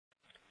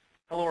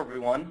Hello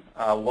everyone,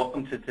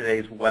 welcome to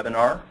today's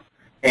webinar,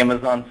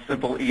 Amazon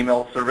Simple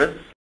Email Service.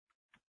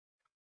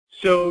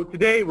 So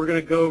today we're going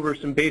to go over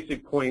some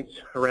basic points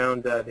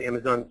around the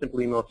Amazon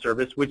Simple Email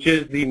Service, which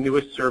is the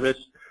newest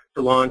service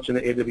to launch in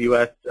the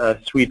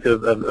AWS suite of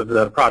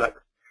the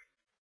products.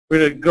 We're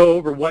going to go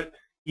over what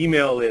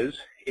email is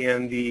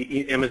and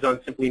the Amazon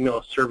Simple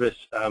Email Service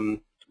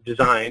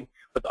design,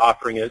 what the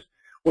offering is,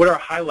 what our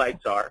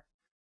highlights are,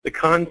 the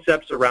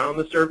concepts around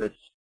the service,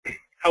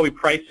 how we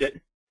price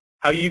it,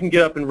 how you can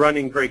get up and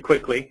running very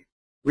quickly,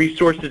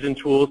 resources and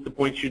tools to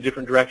point you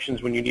different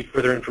directions when you need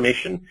further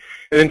information,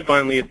 and then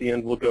finally at the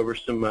end we'll go over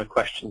some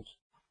questions.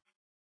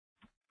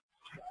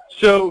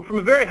 So from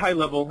a very high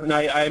level, and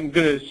I'm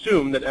going to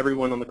assume that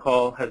everyone on the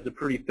call has a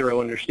pretty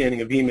thorough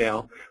understanding of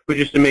email, but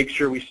just to make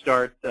sure we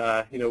start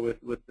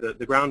with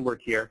the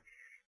groundwork here.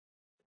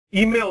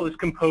 Email is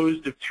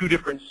composed of two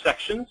different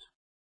sections.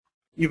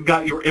 You've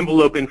got your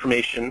envelope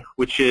information,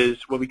 which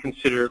is what we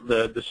consider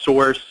the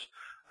source,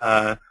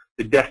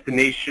 the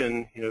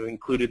destination,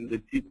 included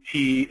the the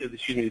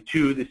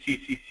to, the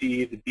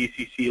CCC, the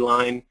BCC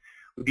line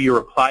would be your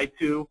reply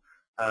to,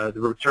 the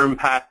return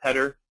path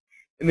header.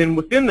 And then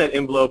within that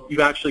envelope,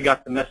 you've actually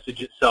got the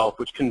message itself,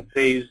 which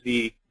conveys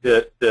the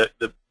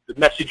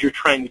message you're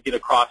trying to get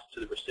across to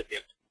the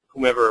recipient,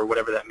 whomever or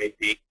whatever that may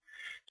be.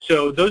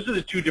 So those are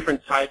the two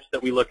different types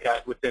that we look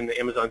at within the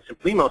Amazon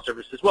Simple Email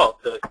Service as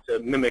well to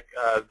mimic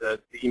the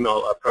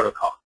email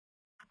protocol.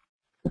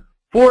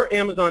 For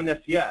Amazon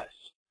SES,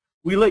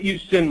 we let you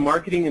send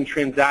marketing and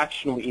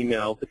transactional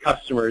email to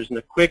customers in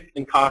a quick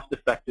and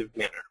cost-effective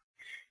manner.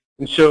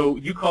 And so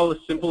you call a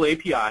simple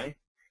API, and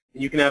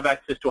you can have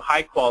access to a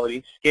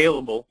high-quality,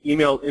 scalable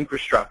email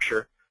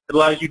infrastructure that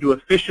allows you to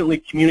efficiently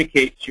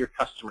communicate to your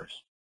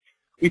customers.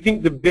 We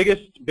think the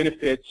biggest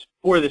benefits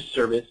for this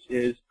service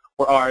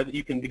are that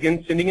you can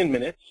begin sending in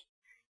minutes,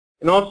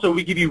 and also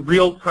we give you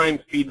real-time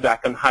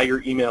feedback on how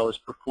your email is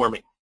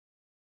performing.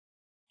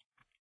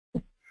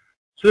 So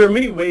there are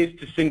many ways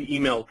to send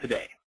email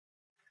today.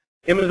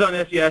 Amazon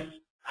SES,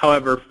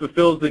 however,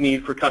 fulfills the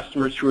need for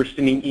customers who are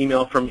sending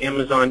email from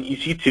Amazon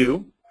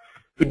EC2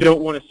 who don't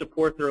want to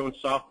support their own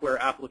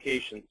software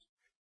applications.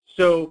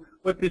 So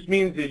what this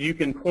means is you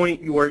can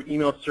point your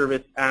email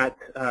service at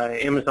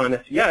Amazon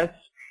SES,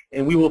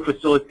 and we will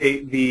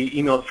facilitate the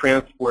email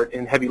transport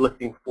and heavy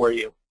lifting for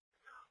you.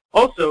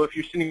 Also, if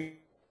you're sending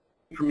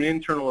from an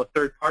internal or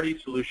third-party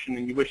solution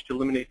and you wish to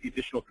eliminate the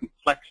additional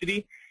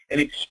complexity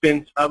and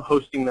expense of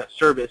hosting that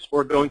service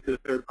or going to the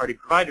third-party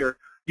provider,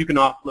 you can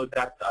offload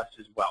that to us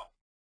as well.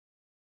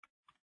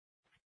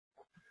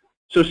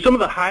 So some of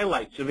the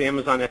highlights of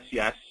Amazon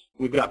SES,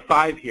 we've got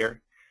 5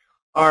 here,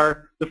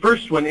 are the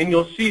first one, and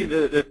you'll see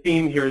the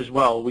theme here as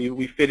well.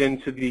 We fit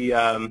into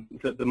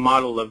the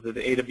model of the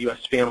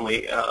AWS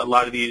family. A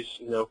lot of these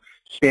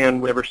span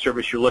whatever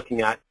service you're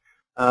looking at.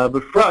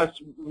 But for us,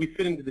 we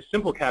fit into the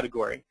simple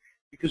category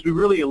because we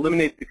really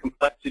eliminate the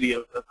complexity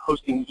of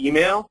hosting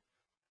email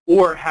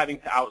or having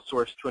to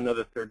outsource to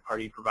another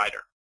third-party provider.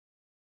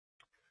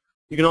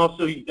 You can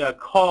also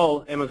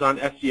call Amazon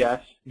SES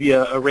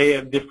via an array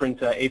of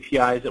different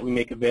APIs that we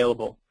make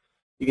available.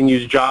 You can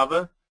use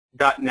Java,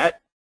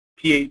 .NET,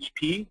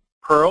 PHP,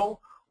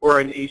 Perl, or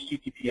an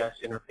HTTPS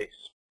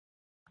interface.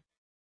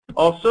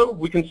 Also,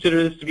 we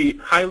consider this to be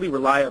highly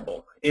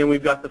reliable, and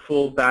we've got the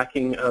full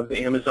backing of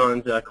the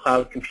Amazon's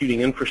cloud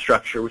computing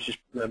infrastructure, which is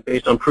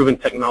based on proven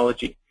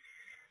technology.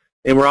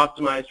 And we're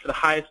optimized for the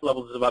highest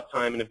levels of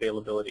uptime and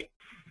availability.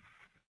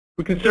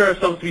 We consider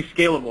ourselves to be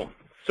scalable.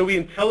 So we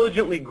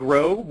intelligently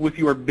grow with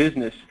your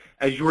business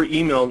as your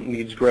email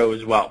needs grow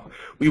as well.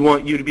 We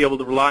want you to be able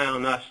to rely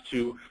on us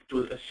to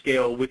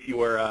scale with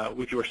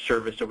your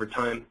service over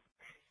time.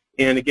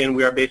 And again,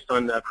 we are based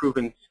on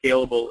proven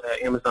scalable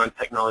Amazon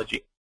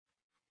technology.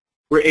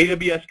 We're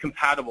AWS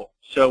compatible,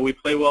 so we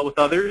play well with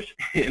others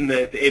in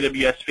the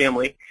AWS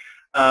family.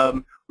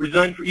 We're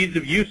designed for ease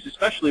of use,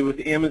 especially with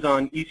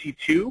Amazon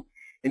EC2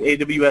 and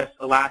AWS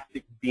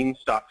Elastic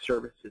Beanstalk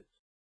services.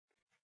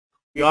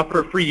 We offer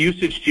a free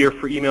usage tier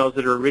for emails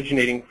that are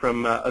originating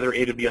from other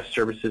AWS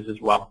services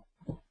as well.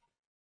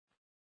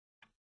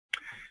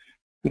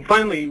 And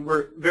finally,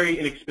 we're very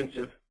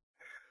inexpensive.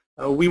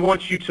 We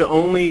want you to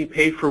only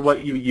pay for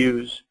what you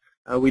use.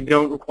 We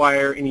don't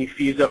require any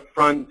fees up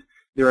front.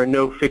 There are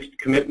no fixed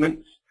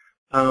commitments.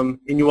 And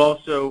you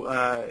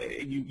also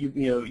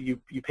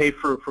you pay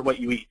for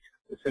what you eat,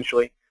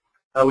 essentially.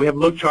 We have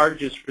low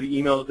charges for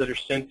the emails that are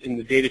sent in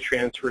the data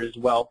transfer as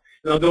well.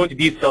 And I'll go into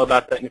detail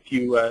about that in a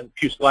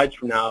few slides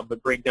from now,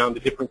 but break down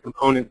the different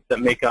components that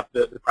make up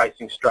the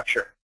pricing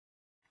structure.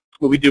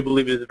 But we do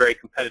believe it is a very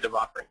competitive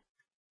offering.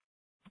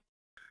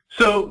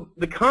 So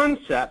the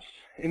concepts,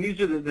 and these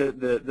are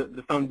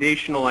the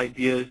foundational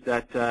ideas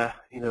that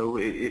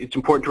it's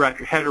important to wrap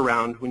your head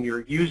around when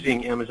you're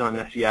using Amazon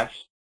SES,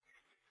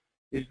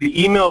 is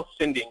the email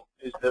sending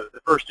is the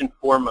first and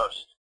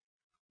foremost.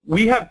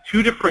 We have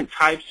 2 different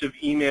types of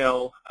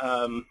email,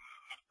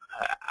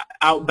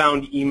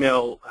 outbound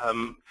email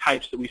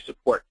types that we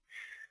support.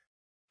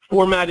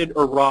 Formatted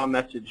or raw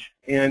message,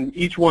 and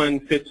each one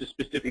fits a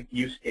specific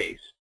use case.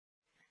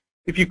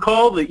 If you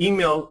call the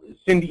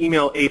send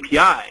email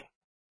API,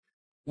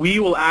 we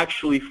will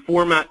actually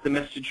format the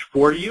message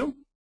for you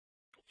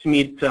to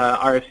meet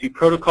RFC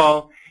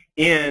protocol,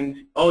 and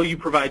all you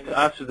provide to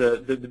us is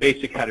the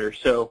basic header.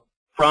 So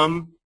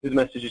from who the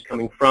message is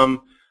coming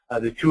from,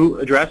 the to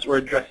address or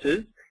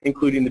addresses,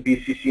 including the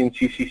BCC and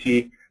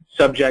CCC,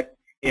 subject,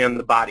 and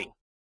the body.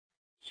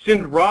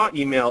 Send raw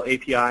email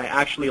API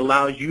actually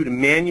allows you to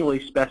manually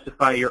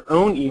specify your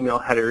own email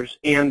headers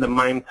and the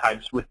MIME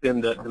types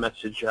within the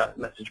message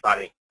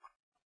body.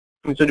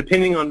 And so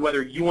depending on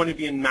whether you want to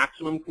be in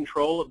maximum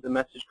control of the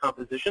message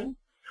composition,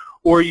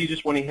 or you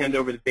just want to hand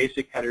over the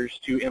basic headers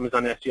to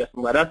Amazon SES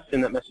and let us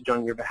send that message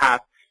on your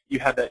behalf, you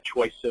have that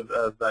choice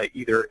of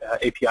either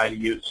API to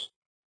use.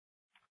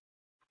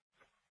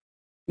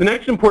 The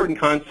next important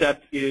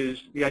concept is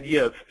the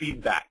idea of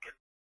feedback.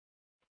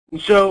 And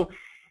so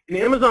in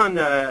Amazon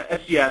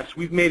SES,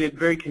 we've made it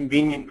very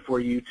convenient for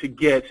you to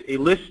get a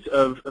list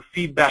of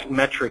feedback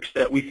metrics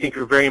that we think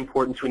are very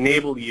important to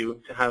enable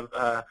you to have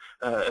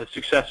a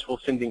successful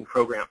sending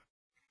program.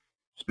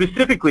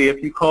 Specifically,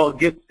 if you call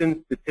Get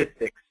Send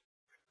Statistics,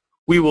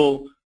 we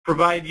will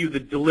provide you the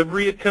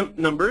delivery attempt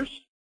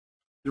numbers,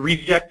 the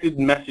rejected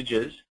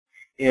messages,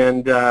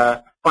 and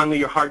finally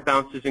your hard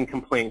bounces and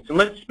complaints. And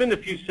let's spend a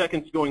few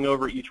seconds going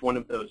over each one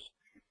of those.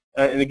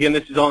 And again,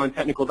 this is all in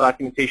technical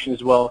documentation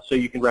as well, so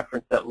you can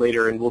reference that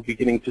later, and we'll be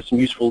getting to some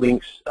useful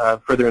links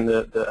further in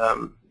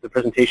the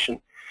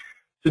presentation.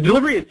 So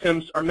delivery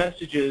attempts are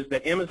messages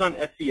that Amazon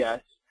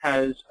SES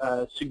has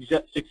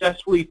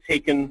successfully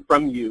taken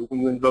from you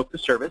when you invoke the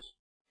service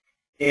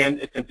and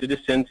attempted to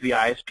send to the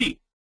ISP.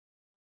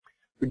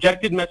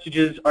 Rejected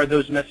messages are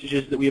those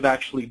messages that we have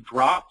actually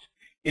dropped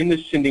in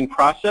the sending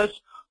process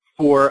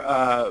for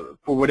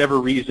whatever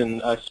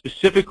reason.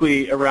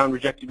 Specifically around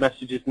rejected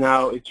messages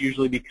now, it's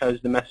usually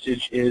because the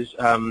message is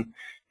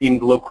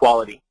deemed low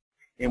quality,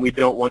 and we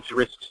don't want to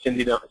risk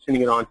sending it on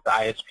to the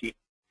ISP.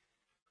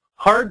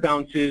 Hard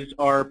bounces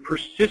are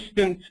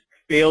persistent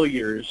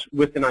failures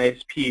with an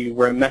ISP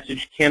where a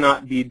message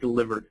cannot be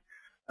delivered.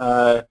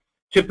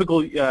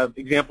 Typical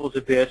examples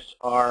of this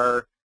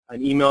are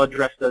an email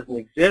address doesn't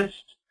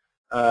exist,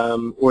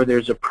 or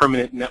there's a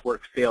permanent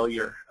network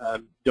failure.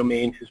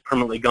 Domain has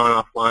permanently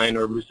gone offline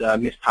or was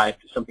mistyped,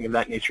 something of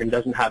that nature, and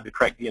doesn't have the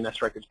correct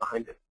DNS records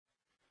behind it.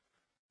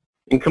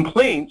 In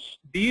complaints,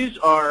 this is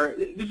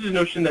a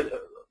notion that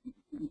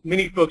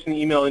many folks in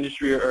the email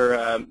industry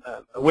are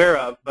aware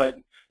of, but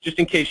just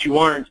in case you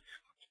aren't,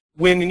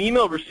 when an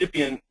email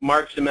recipient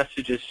marks a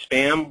message as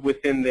spam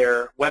within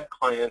their web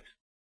client,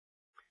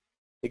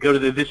 they go to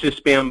the This is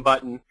Spam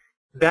button.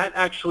 That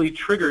actually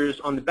triggers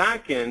on the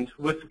back end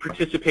with the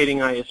participating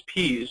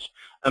ISPs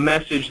a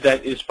message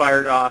that is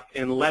fired off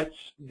and lets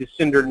the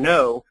sender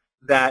know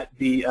that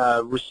the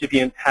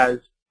recipient has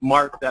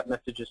marked that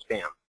message as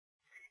spam.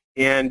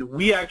 And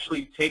we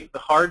actually take the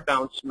hard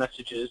bounce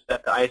messages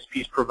that the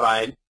ISPs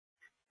provide,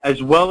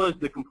 as well as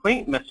the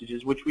complaint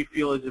messages, which we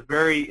feel is a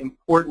very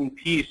important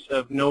piece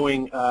of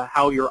knowing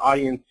how your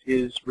audience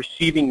is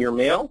receiving your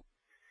mail,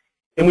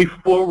 and we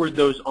forward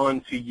those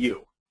on to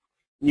you.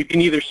 You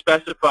can either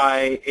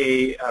specify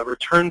a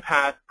return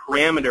path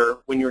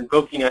parameter when you're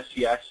invoking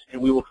SES,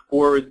 and we will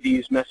forward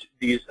these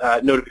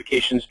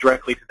notifications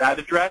directly to that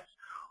address,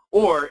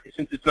 or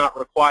since it's not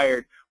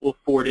required, we'll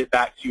forward it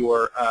back to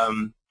your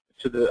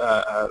to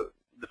the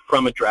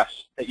from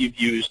address that you've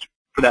used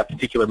for that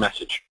particular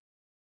message.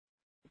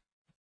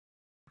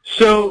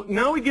 So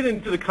now we get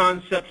into the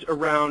concepts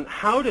around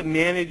how to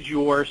manage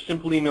your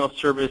Simple Email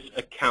Service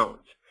account.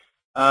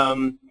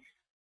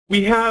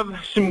 We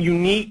have some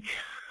unique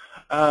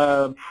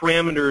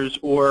parameters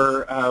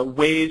or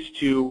ways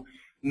to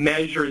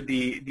measure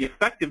the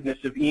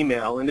effectiveness of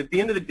email, and at the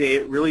end of the day,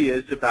 it really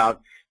is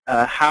about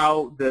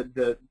how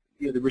the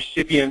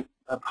recipient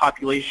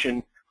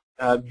population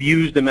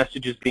views the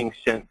messages being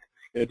sent.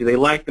 Do they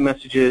like the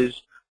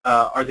messages?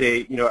 Are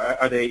they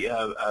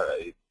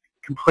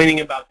complaining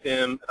about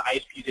them? The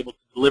ISP is able to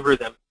deliver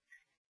them,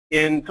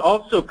 and to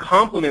also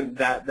complement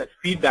that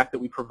feedback that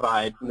we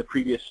provide from the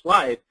previous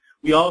slide,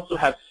 we also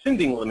have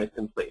sending limits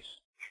in place.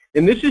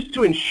 And this is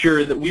to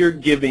ensure that we are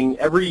giving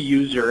every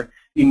user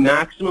the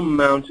maximum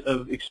amount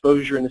of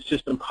exposure in the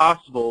system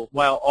possible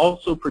while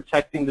also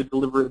protecting the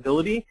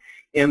deliverability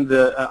and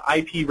the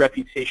IP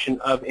reputation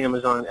of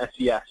Amazon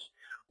SES.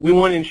 We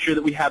want to ensure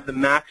that we have the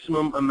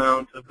maximum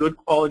amount of good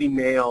quality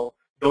mail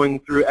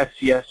going through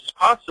SES as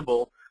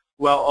possible,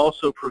 while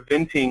also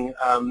preventing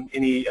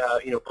any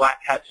black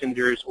hat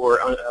senders or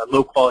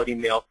low quality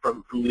mail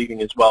from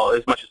leaving as well,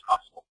 as much as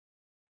possible.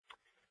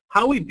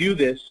 How we do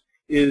this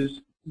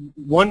is,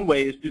 one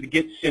way is through the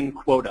Get Send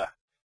Quota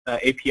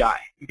API.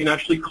 You can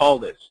actually call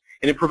this,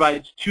 and it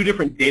provides two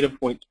different data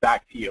points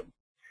back to you.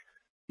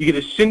 You get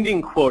a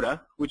sending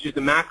quota, which is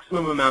the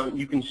maximum amount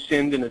you can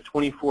send in a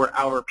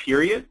 24-hour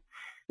period.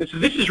 And so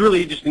this is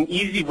really just an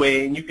easy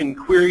way, and you can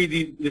query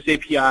this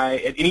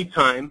API at any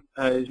time,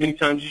 as many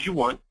times as you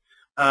want.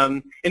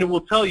 And it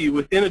will tell you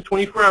within a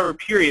 24-hour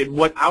period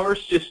what our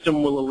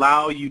system will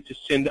allow you to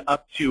send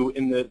up to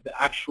in the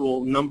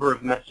actual number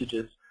of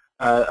messages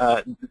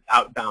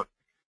outbound.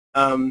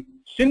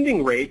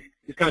 Sending rate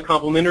is kind of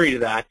complementary to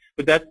that,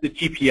 but that's the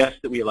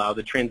TPS that we allow,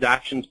 the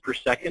transactions per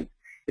second.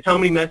 It's how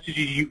many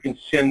messages you can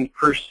send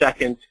per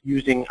second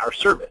using our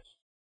service.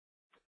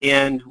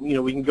 And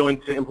we can go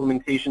into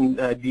implementation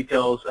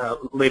details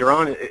later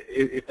on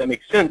if that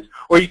makes sense,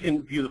 or you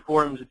can view the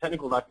forums and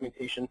technical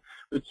documentation.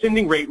 But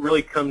sending rate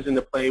really comes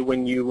into play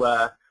when you,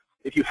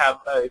 if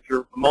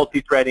you're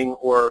multi-threading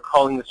or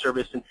calling the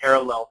service in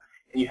parallel,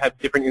 and you have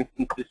different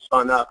instances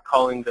spun up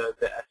calling the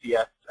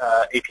SES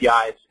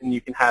APIs, and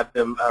you can have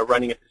them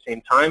running at the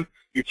same time.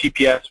 Your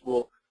TPS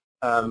will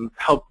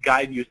help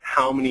guide you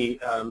how many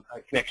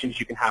connections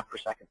you can have per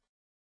second.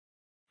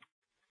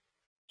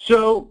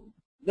 So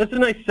that's a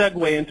nice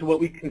segue into what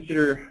we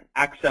consider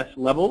access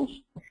levels.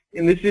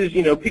 And this is,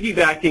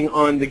 piggybacking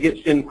on the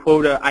get send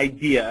quota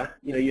idea.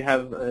 You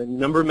have a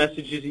number of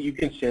messages that you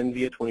can send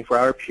via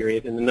 24-hour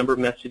period and the number of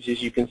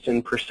messages you can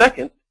send per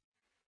second.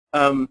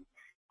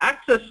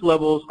 Access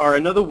levels are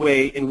another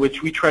way in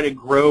which we try to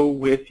grow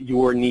with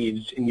your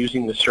needs in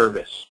using the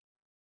service.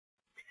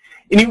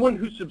 Anyone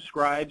who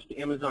subscribes to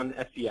Amazon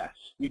SES,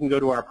 you can go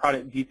to our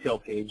product detail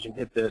page and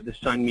hit the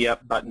Sign Me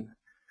Up button.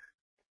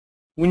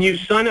 When you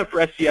sign up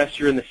for SES,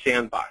 you're in the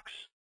sandbox.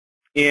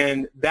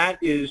 And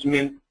that is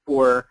meant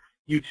for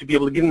you to be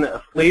able to get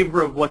a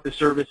flavor of what the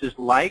service is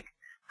like,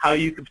 how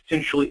you could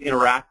potentially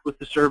interact with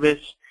the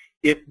service,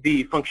 if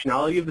the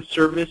functionality of the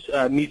service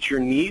meets your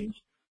needs.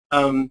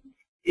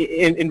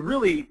 And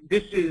really,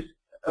 this is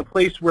a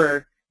place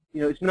where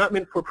it's not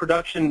meant for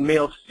production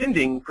mail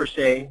sending per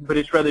se, but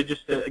it's rather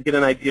just to get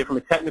an idea from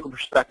a technical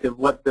perspective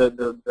what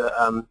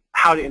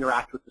how to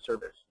interact with the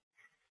service.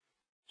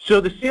 So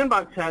the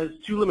sandbox has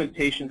two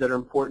limitations that are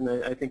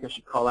important. I think I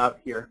should call out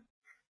here.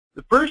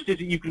 The first is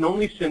that you can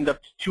only send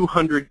up to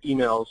 200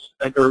 emails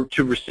or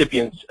to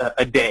recipients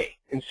a day,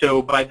 and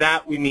so by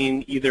that we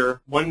mean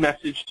either one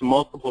message to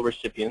multiple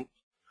recipients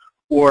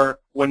or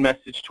one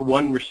message to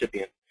one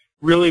recipient.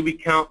 Really, we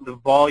count the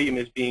volume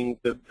as being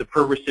the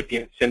per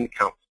recipient send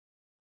count.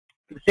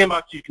 For the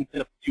sandbox, you can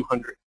send up to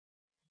 200.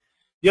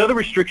 The other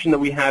restriction that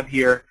we have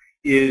here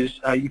is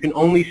you can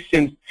only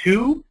send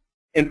to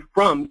and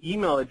from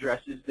email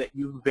addresses that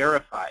you've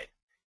verified.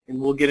 And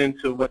we'll get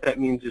into what that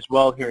means as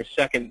well here in a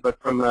second, but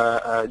from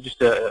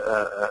just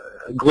a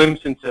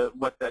glimpse into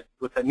what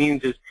that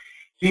means is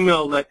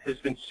email that has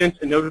been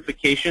sent a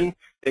notification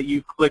that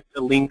you clicked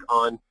a link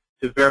on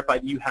to verify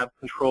that you have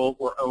control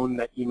or own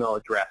that email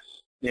address.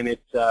 And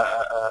it's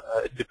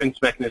a defense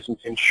mechanism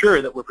to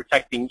ensure that we're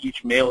protecting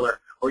each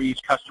mailer or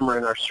each customer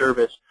in our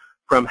service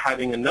from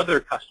having another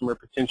customer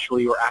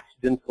potentially or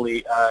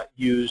accidentally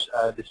use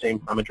the same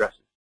from addresses.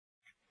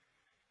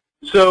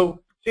 So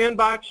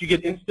Sandbox, you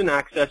get instant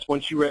access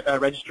once you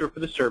register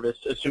for the service,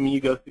 assuming you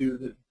go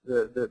through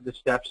the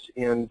steps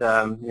and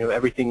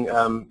everything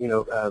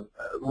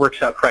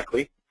works out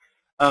correctly.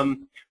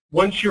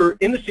 Once you're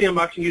in the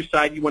Sandbox and you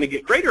decide you want to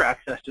get greater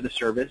access to the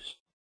service,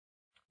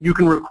 you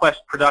can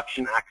request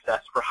production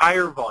access for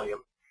higher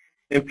volume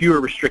and fewer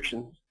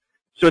restrictions.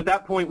 So at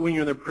that point, when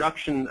you're in the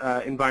production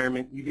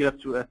environment, you get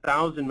up to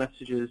 1,000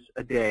 messages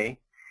a day,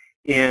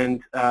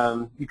 and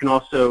you can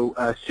also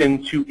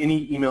send to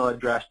any email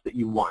address that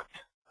you want.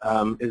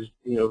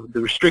 The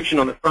restriction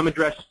on the from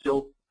address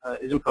still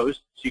is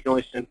imposed, so you can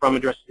only send from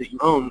addresses that you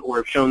own or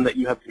have shown that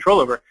you have control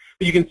over,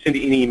 but you can send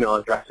to any email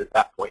address at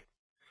that point.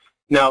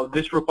 Now,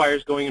 this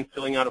requires going and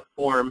filling out a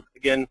form.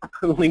 Again,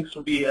 links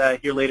will be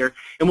here later.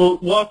 And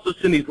we'll also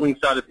send these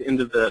links out at the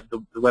end of the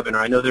webinar.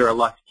 I know there are a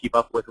lot to keep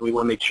up with, and we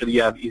want to make sure that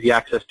you have easy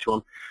access to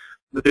them.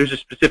 But there's a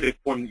specific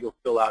form that you'll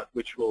fill out,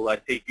 which will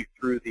take you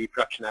through the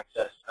production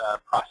access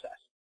process.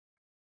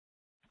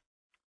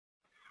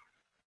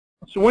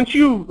 So once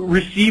you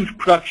receive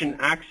production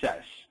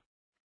access,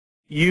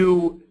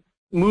 you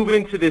move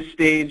into this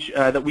stage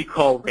that we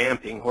call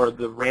ramping, or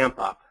the ramp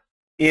up.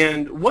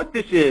 And what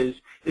this is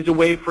a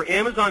way for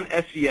Amazon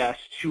SES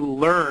to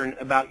learn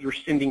about your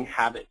sending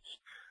habits.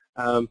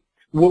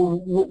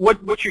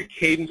 What's your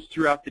cadence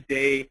throughout the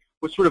day?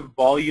 What sort of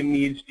volume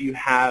needs do you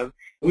have?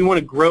 And we want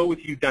to grow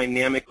with you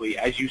dynamically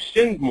as you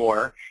send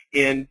more,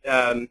 and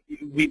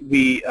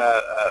we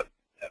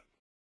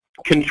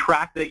can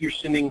track that you're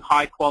sending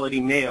high-quality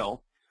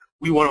mail.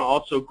 We want to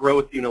also grow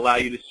with you and allow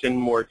you to send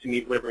more to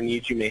meet whatever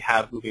needs you may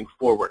have moving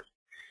forward.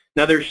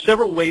 Now, there's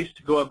several ways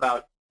to go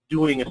about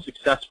doing a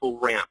successful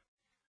ramp.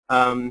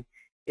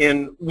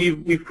 And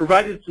we've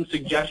provided some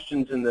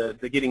suggestions in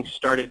the Getting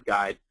Started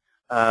guide,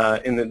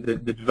 in the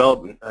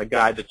development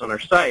guide that's on our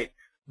site.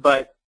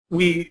 But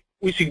we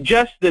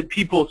suggest that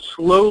people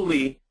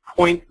slowly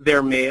point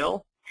their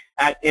mail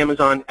at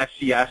Amazon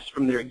SES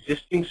from their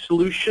existing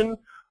solution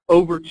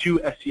over to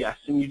SES,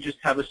 and you just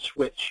have a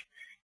switch.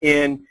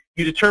 And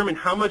you determine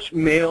how much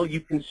mail you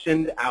can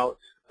send out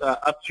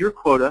up to your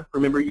quota.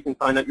 Remember, you can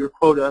find out your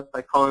quota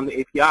by calling the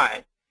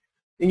API.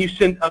 And you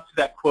send up to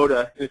that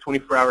quota in a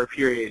 24-hour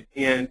period.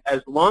 And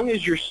as long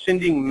as you're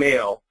sending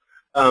mail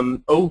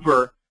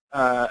over,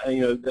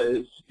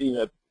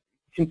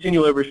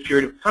 continually over a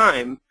period of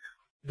time,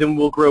 then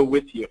we'll grow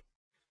with you.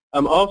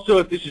 Also,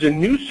 if this is a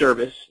new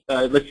service,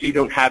 let's say you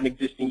don't have an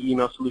existing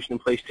email solution in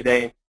place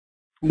today,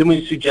 then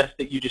we suggest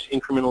that you just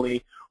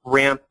incrementally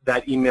ramp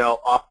that email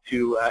off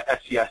to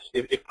SES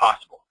if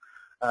possible.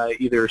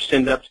 Either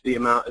send up to the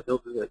amount,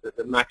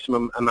 the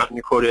maximum amount in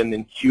your quota and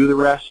then queue the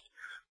rest,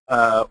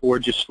 or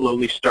just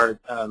slowly start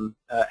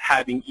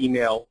having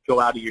email go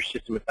out of your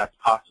system if that's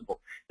possible.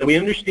 Now, we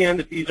understand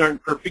that these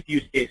aren't perfect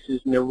use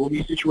cases, and there will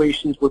be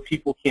situations where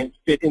people can't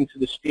fit into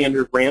the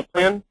standard ramp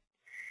plan.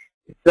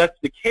 If that's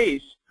the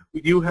case, we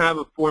do have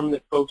a form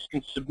that folks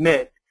can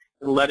submit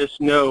and let us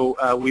know.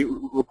 We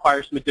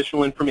require some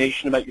additional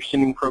information about your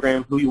sending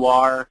program, who you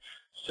are,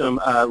 some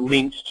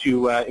links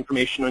to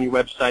information on your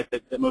website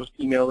that most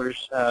emailers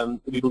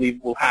we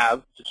believe will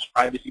have, such as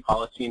privacy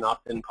policy and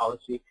opt-in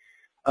policy.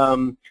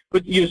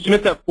 But you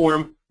submit that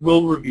form,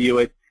 we'll review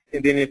it,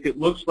 and then if it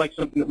looks like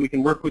something that we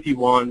can work with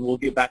you on, we'll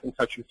get back in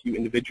touch with you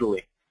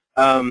individually.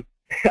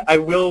 I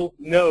will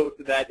note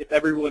that if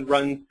everyone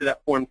runs to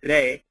that form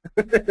today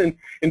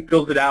and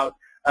fills it out,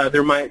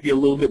 there might be a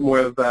little bit more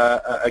of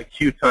a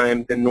queue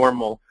time than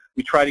normal.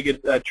 We try to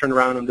get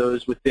turnaround on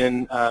those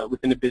within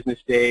a business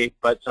day,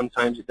 but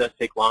sometimes it does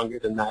take longer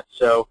than that.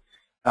 So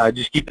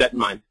just keep that in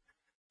mind.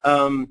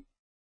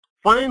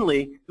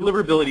 Finally,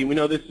 deliverability. We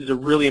know this is a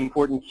really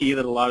important key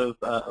that a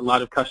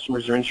lot of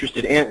customers are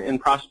interested in, and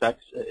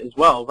prospects as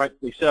well,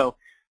 rightfully so.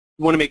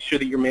 You want to make sure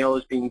that your mail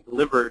is being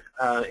delivered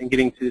and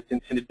getting to its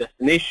intended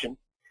destination.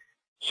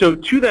 So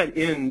to that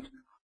end,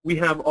 we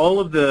have all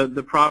of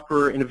the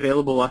proper and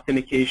available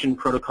authentication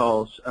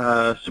protocols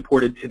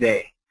supported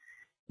today.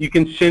 You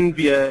can send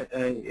via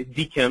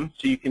DKIM,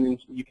 so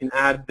you can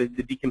add the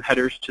DKIM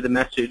headers to the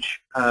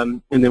message,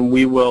 and then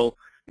we will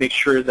make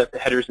sure that the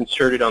header is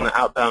inserted on the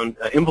outbound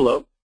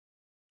envelope.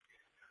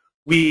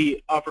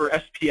 We offer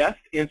SPF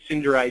and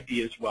sender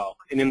ID as well.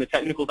 And in the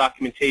technical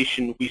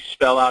documentation, we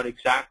spell out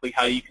exactly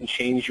how you can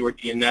change your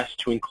DNS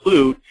to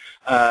include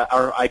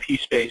our IP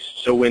space.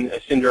 So when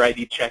a sender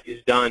ID check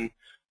is done,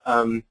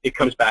 it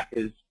comes back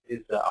as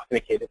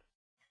authenticated.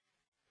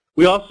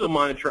 We also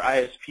monitor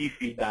ISP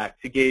feedback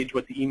to gauge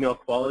what the email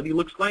quality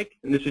looks like,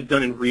 and this is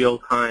done in real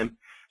time.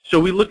 So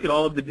we look at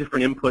all of the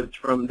different inputs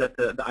that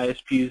the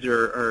ISPs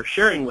are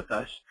sharing with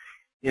us.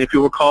 And if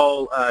you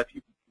recall, if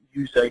you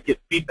use Get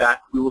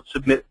Feedback, we will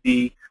submit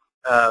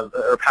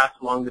or pass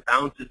along the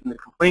bounces and the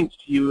complaints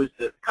to you as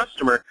the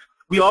customer.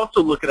 We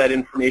also look at that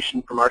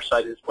information from our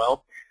side as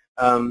well.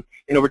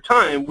 And over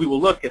time, we will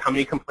look at how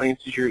many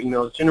complaints is your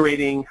email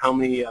generating, how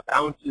many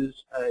bounces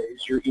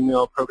is your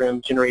email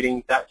program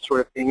generating, that sort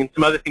of thing, and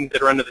some other things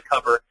that are under the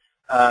cover,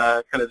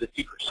 kind of the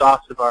secret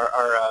sauce of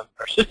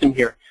our system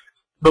here.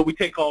 But we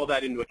take all of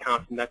that into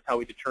account, and that's how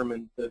we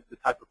determine the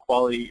type of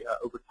quality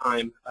over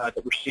time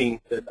that we're seeing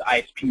the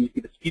ISPs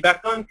give us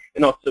feedback on,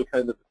 and also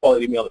kind of the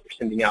quality of mail that we're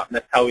sending out, and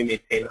that's how we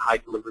maintain a high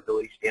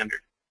deliverability standard.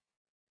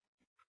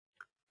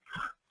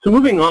 So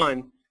moving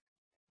on,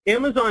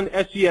 Amazon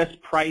SES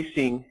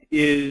pricing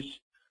is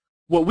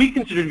what we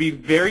consider to be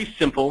very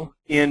simple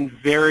and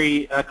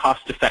very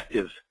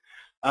cost-effective.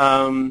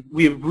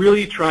 We have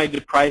really tried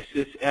to price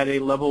this at a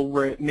level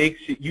where it makes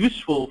it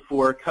useful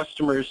for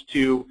customers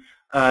to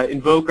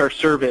invoke our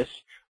service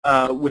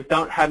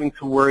without having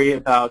to worry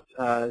about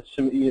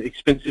some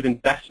expensive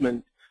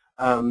investment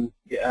in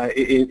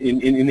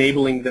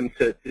enabling them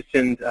to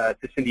send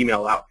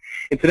email out.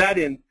 And to that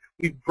end,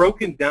 we've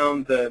broken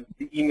down the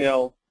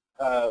email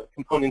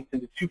components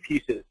into two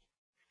pieces.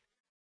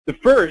 The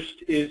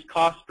first is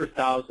cost per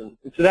thousand,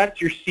 and so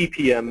that's your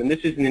CPM, and this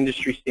is an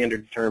industry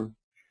standard term.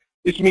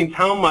 This means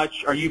how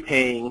much are you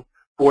paying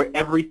for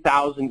every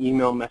 1,000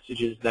 email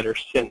messages that are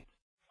sent.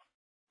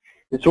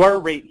 And so our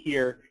rate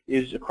here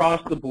is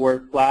across the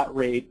board flat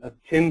rate of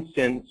 10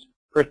 cents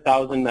per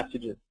 1,000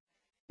 messages.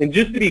 And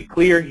just to be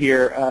clear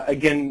here,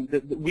 again,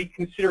 we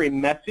consider a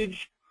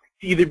message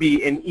to either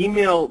be an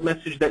email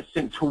message that's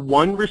sent to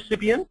one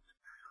recipient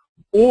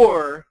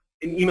or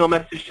an email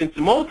message sent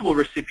to multiple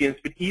recipients,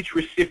 but each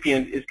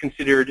recipient is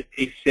considered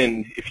a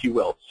send, if you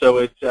will. So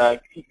it's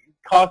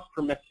cost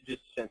per messages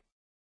sent.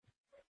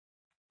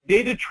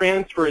 Data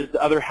transfer is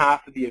the other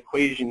half of the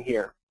equation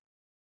here.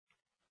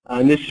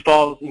 And this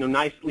falls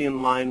nicely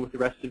in line with the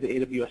rest of the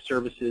AWS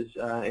services.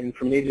 And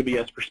from an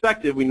AWS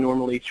perspective, we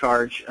normally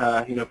charge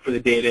for the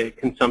data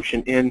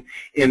consumption in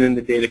and then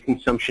the data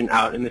consumption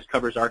out. And this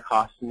covers our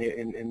costs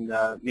in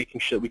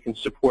making sure that we can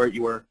support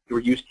your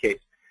use case.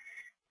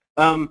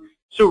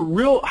 So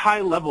real high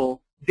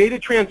level, data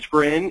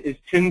transfer in is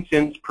 10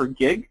 cents per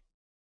gig.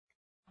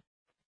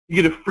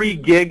 You get a free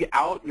gig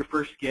out, your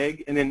first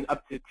gig, and then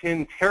up to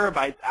 10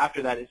 terabytes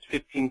after that is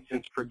 15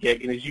 cents per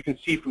gig. And as you can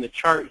see from the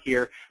chart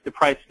here, the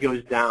price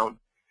goes down.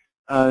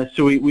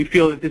 So we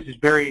feel that this is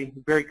very,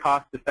 very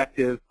cost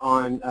effective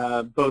on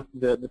both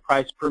the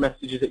price per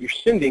messages that you're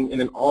sending and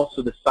then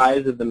also the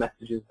size of the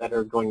messages that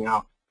are going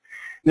out.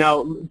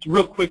 Now,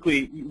 real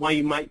quickly, why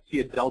you might see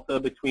a delta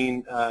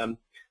between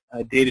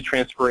data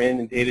transfer in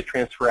and data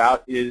transfer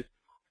out is,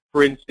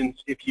 for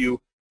instance, if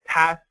you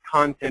pass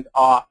content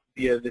off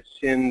via the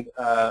send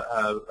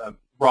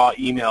raw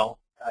email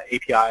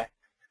API,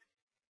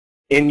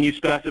 and you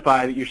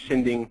specify that you're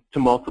sending to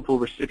multiple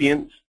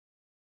recipients,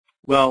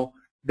 well,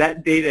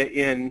 that data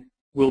in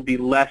will be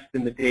less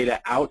than the data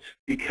out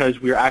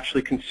because we're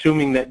actually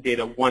consuming that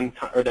data one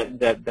time, or that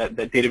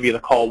data via the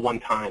call one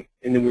time,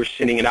 and then we're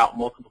sending it out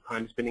multiple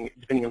times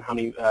depending on how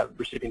many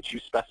recipients you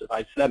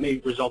specified. So that may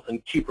result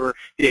in cheaper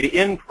data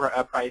in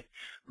price,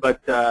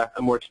 but a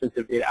more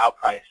expensive data out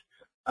price.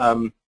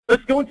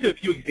 Let's go into a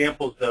few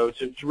examples, though,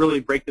 to really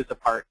break this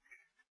apart.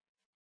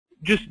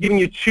 Just giving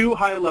you two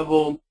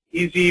high-level,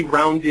 easy,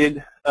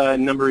 rounded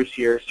numbers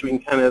here so we can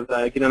kind of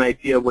get an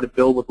idea of what a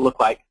bill would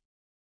look like.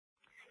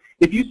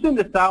 If you send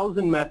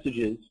 1,000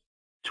 messages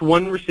to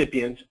one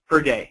recipient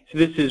per day, so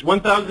this is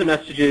 1,000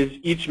 messages,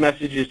 each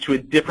message is to a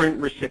different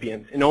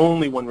recipient, and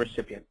only one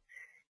recipient,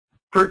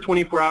 per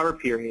 24-hour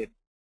period,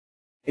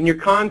 and your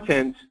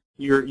content,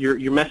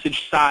 your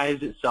message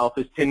size itself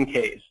is 10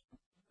 Ks,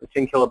 or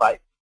 10 kilobytes.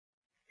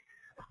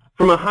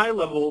 From a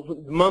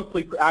high-level,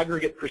 monthly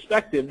aggregate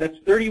perspective, that's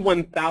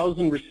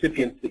 31,000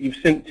 recipients that you've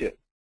sent to.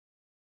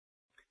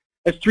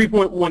 That's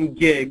 3.1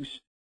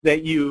 gigs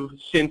that you've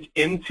sent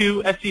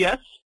into SES,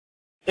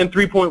 and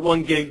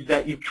 3.1 gigs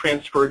that you've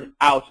transferred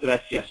out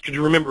of SES. Because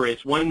remember,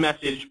 it's one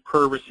message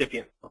per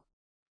recipient.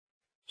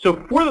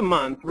 So for the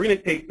month, we're going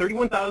to take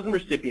 31,000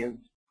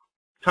 recipients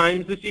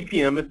times the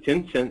CPM of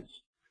 10 cents,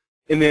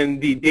 and then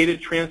the data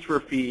transfer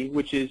fee,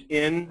 which is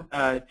in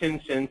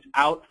 10 cents,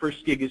 out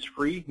first gig is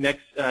free.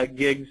 Next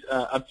gigs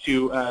up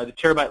to the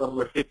terabyte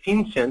level are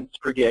 15 cents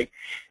per gig.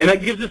 And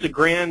that gives us a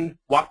grand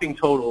whopping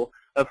total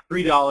of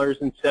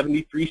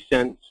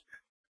 $3.73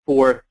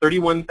 for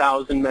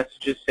 31,000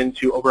 messages sent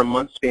to over a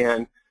month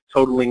span,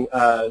 totaling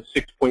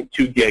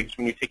 6.2 gigs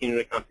when you're taking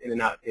into account in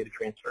and out data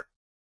transfer.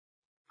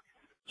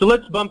 So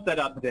let's bump that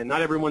up then.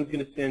 Not everyone's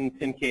going to send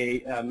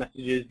 10K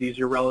messages. These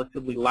are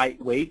relatively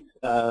lightweight.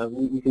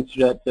 We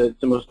consider that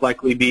to most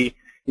likely be,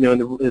 in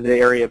the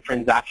area of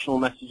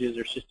transactional messages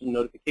or system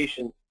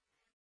notifications.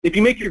 If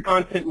you make your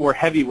content more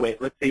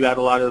heavyweight, let's say you add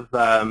a lot of,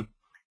 a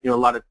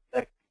lot of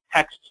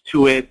text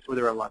to it, or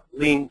there are a lot of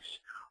links,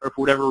 or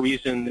for whatever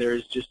reason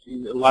there's just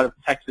a lot of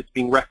text that's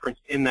being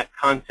referenced in that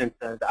content,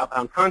 the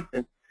outbound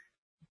content,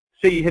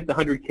 say you hit the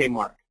 100K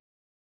mark.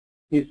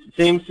 It's the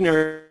same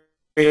scenario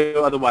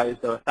otherwise,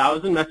 though.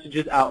 1,000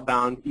 messages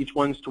outbound, each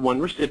one's to one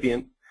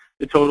recipient.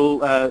 The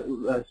total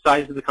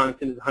size of the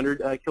content is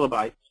 100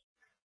 kilobytes.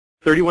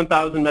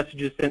 31,000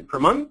 messages sent per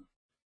month.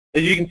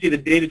 As you can see, the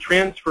data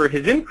transfer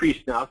has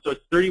increased now, so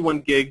it's 31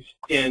 gigs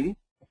in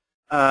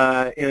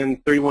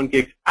and 31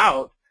 gigs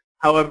out.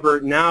 However,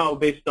 now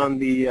based on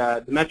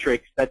the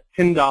metrics, that's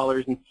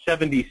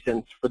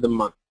 $10.70 for the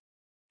month.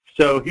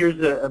 So here's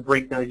a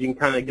breakdown. You can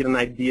kind of get an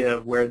idea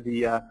of where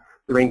the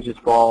ranges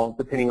fall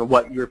depending on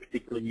what your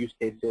particular use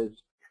case is.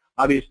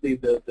 Obviously,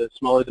 the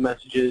smaller the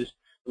messages,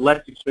 the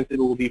less expensive it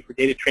will be for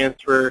data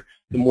transfer.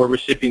 The more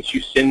recipients you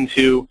send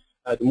to,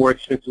 the more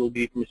expensive it will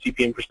be from a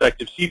CPM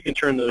perspective. So you can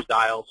turn those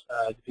dials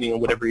depending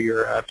on whatever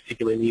your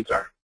particular needs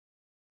are.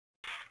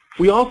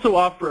 We also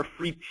offer a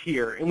free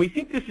tier, and we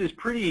think this is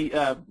pretty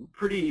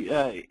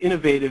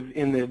innovative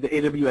in the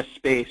AWS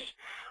space.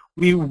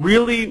 We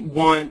really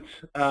want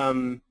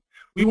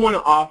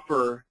to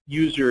offer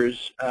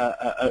users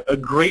a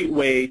great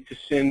way to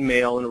send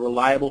mail in a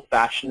reliable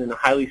fashion, in a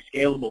highly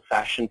scalable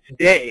fashion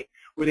today,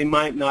 where they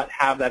might not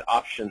have that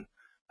option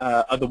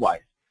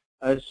otherwise.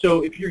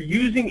 So if you're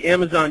using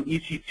Amazon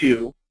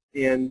EC2,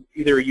 and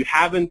either you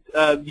haven't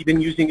you've been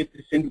using it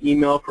to send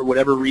email for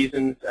whatever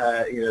reasons,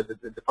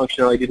 the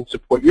functionality didn't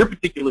support your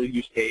particular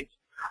use case,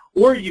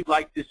 or you'd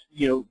like to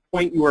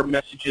point your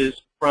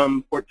messages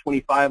from port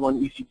 25 on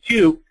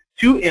EC2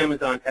 to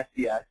Amazon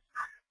SES,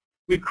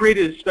 we've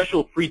created a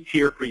special free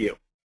tier for you.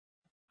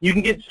 You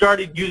can get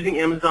started using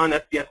Amazon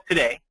SES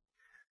today,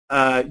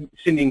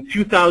 sending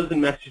 2,000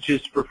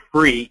 messages for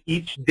free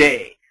each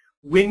day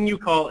when you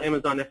call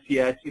Amazon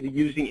SES, either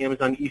using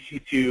Amazon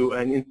EC2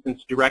 an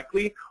instance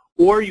directly,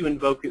 or you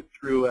invoke it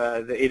through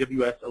the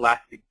AWS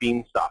Elastic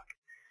Beanstalk.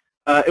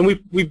 And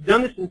we've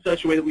done this in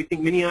such a way that we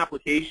think many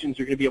applications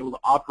are going to be able to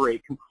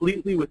operate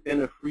completely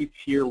within a free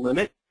tier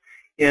limit,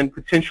 and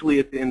potentially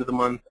at the end of the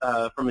month,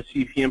 from a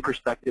CPM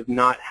perspective,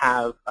 not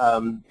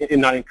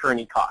incur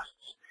any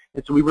costs.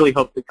 And so we really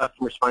hope that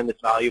customers find this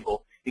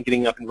valuable in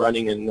getting up and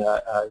running and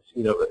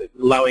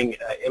allowing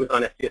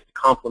Amazon SES to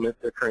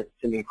complement their current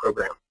sending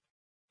program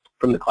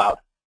from the cloud.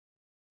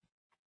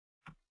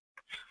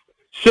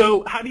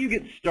 So how do you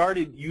get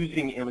started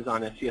using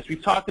Amazon SES?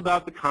 We've talked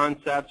about the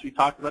concepts, we've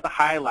talked about the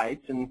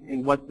highlights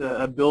and what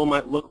a bill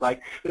might look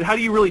like, but how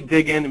do you really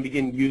dig in and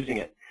begin using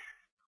it?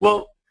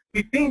 Well,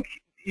 we think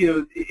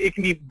it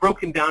can be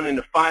broken down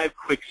into 5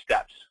 quick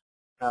steps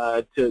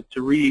to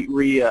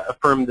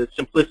reaffirm the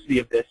simplicity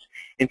of this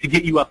and to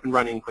get you up and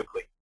running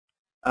quickly.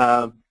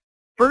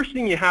 First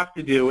thing you have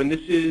to do, and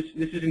this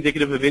is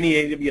indicative of any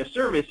AWS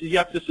service, is you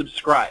have to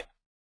subscribe.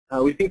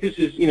 We think this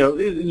is,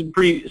 is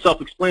pretty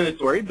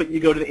self-explanatory, but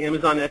you go to the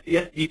Amazon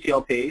SES detail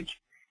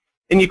page,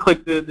 and you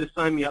click the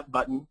Sign Me Up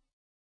button,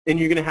 and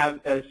you're going to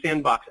have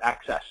sandbox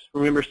access.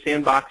 Remember,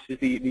 sandbox is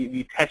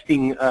the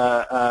testing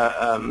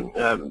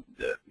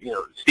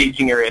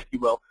staging area, if you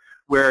will,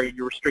 where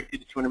you're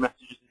restricted to 200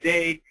 messages a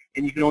day,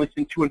 and you can only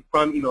send to and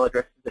from email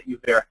addresses that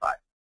you've verified.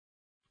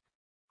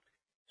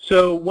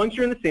 So once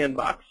you're in the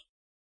sandbox,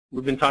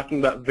 we've been talking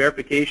about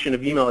verification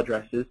of email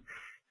addresses.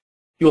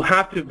 You'll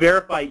have to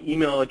verify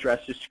email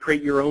addresses to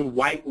create your own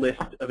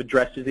whitelist of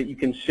addresses that you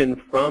can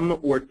send from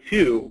or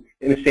to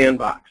in the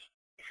sandbox.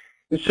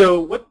 And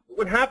so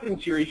what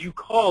happens here is you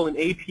call an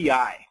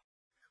API,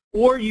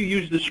 or you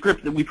use the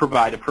script that we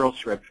provide, a Perl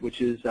script,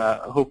 which is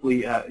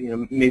hopefully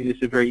made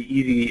this a very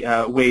easy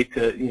way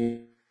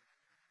to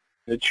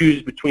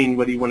choose between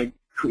whether you want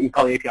to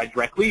call the API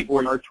directly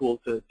or our tool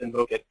to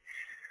invoke it.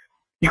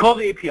 You call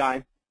the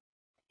API,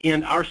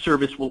 and our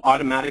service will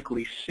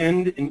automatically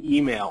send an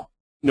email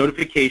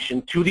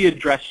notification to the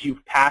address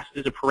you've passed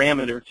as a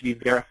parameter to be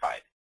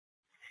verified.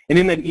 And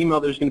in that email,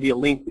 there's going to be a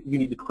link that you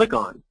need to click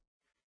on.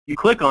 You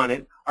click on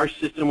it, our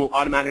system will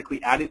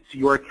automatically add it to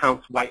your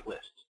account's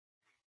whitelist.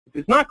 If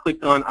it's not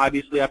clicked on,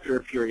 obviously after a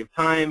period of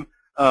time,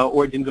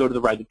 or it didn't go to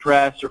the right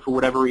address, or for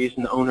whatever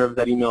reason the owner of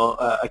that email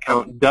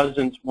account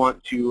doesn't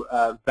want to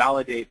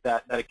validate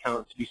that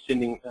account to be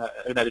sending,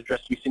 or that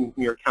address to be sending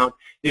from your account,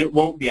 then it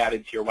won't be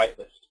added to your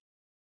whitelist.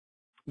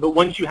 But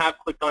once you have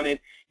clicked on it,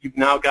 you've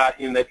now got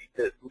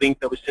the link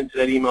that was sent to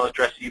that email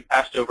address that you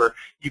passed over.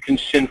 You can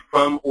send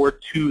from or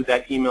to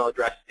that email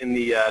address in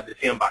the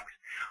sandbox.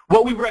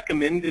 What we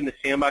recommend in the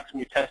sandbox when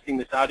you're testing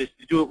this out is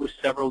to do it with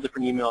several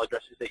different email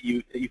addresses that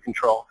you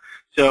control.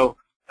 So,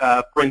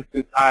 for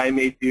instance, I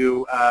may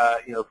do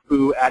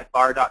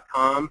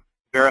foo@bar.com,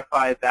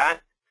 verify that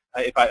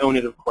if I own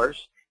it, of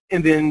course,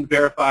 and then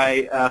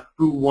verify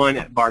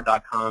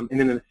foo1@bar.com. And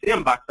then in the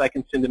sandbox, I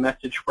can send a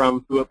message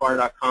from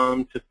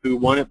foo@bar.com to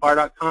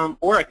foo1@bar.com,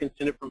 or I can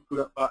send it from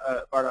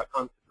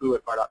foo@bar.com to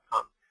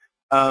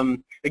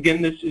foo@bar.com.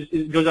 Again,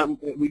 goes out.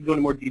 We go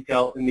into more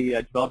detail in the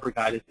developer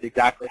guide as to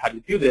exactly how to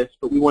do this,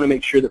 but we want to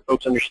make sure that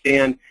folks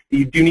understand that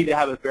you do need to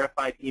have a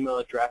verified email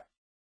address,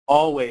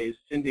 always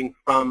sending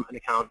from an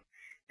account,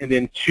 and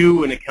then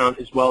to an account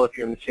as well if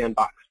you're in the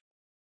sandbox.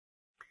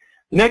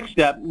 The next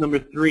step, number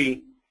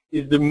 3,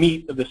 is the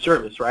meat of the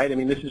service, right? I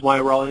mean, this is why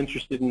we're all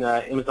interested in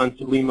Amazon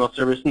Simple Email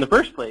Service in the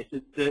first place.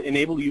 It's to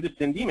enable you to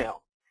send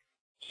email.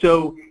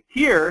 So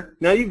here,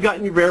 now you've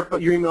gotten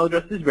your email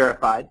address is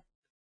verified.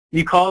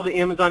 You call the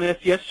Amazon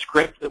SES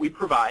script that we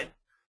provide,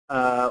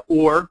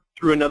 or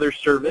through another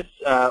service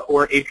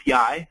or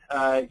API.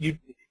 You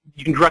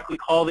can directly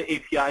call the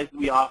APIs that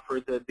we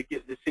offer, the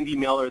send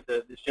email or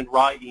the send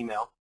raw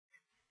email.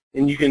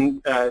 And you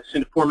can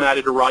send a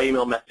formatted or raw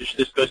email message.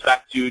 This goes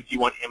back to, do you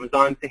want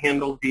Amazon to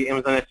handle, the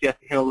Amazon SES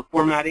to handle the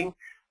formatting,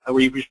 where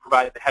you just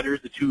provide the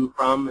headers, the to,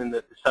 from, and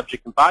the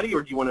subject and body,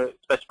 or do you want to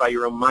specify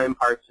your own MIME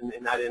parts and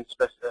add in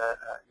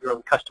your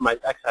own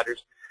customized X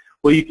headers?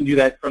 Well, you can do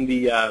that from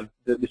the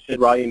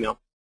send raw email.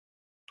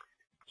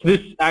 So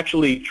this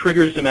actually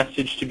triggers a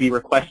message to be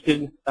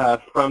requested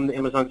from the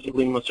Amazon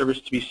Simple Email Service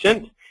to be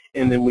sent,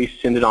 and then we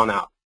send it on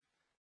out.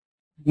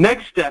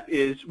 Next step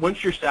is,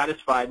 once you're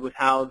satisfied with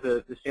how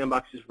the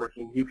sandbox is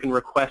working, you can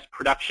request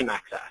production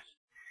access.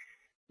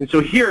 And so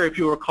here, if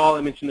you recall,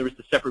 I mentioned there was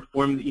a separate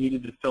form that you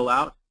needed to fill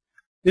out.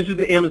 This is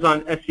the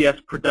Amazon SES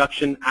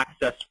production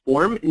access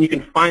form, and you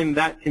can find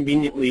that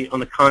conveniently on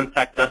the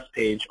Contact Us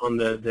page on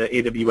the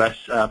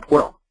AWS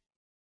portal.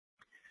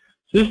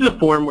 So this is a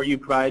form where you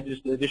provide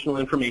just additional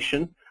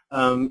information,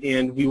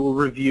 and we will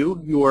review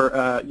your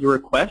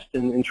request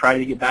and try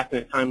to get back in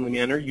a timely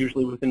manner,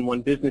 usually within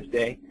 1 business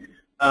day.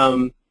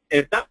 And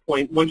at that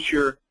point, once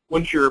you're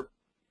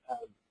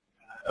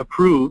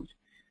approved,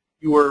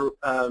 you are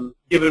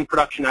given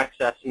production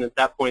access, and at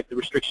that point, the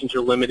restrictions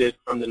are limited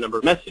from the number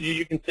of messages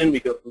you can send. We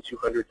go from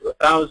 200 to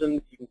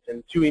 1,000. You can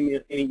send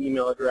to any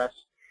email address,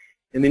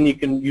 and then you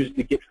can use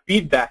the Get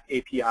Feedback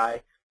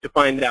API to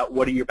find out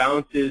what are your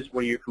balances,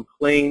 what are your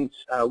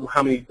complaints,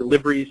 how many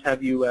deliveries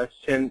have you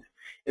sent,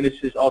 and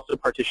this is also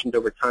partitioned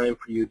over time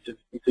for you so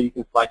you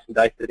can slice and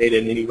dice the data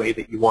in any way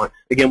that you want.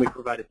 Again, we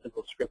provide a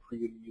simple script for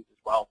you to use as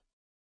well.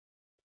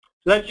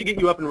 So that should get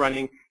you up and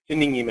running,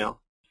 sending email.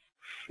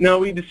 Now,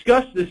 we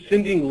discussed the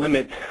sending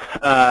limit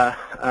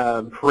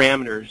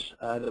parameters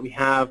that we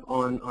have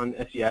on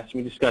SES.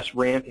 We discussed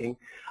ramping.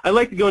 I'd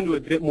like to go into a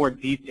bit more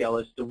detail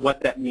as to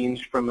what that means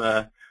from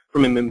an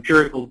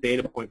empirical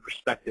data point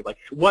perspective. Like,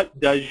 what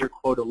does your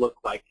quota look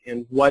like,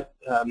 and what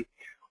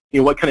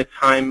what kind of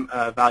time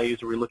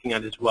values are we looking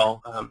at as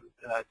well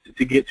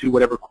to get to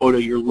whatever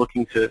quota you're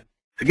looking to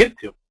get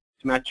to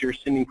match your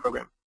sending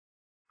program.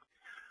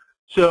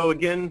 So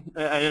again,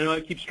 I know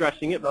I keep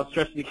stressing it, but I'll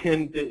stress it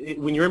again.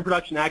 When you're in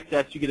production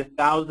access, you get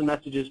 1,000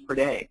 messages per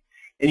day,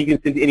 and you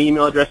can send any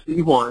email address that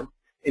you want,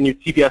 and your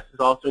TPS is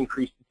also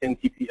increased to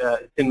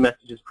 10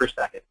 messages per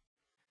second.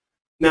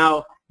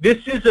 Now,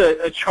 this is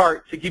a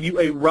chart to give you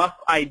a rough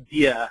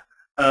idea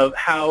of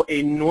how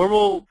a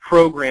normal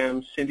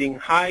program sending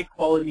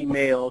high-quality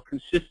mail,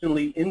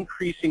 consistently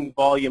increasing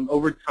volume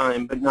over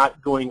time, but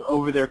not going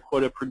over their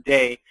quota per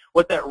day,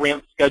 what that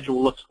ramp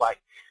schedule looks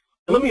like.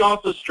 And let me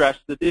also stress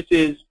that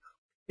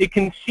it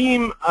can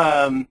seem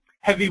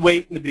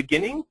heavyweight in the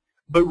beginning,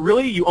 but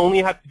really you only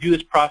have to do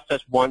this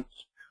process once.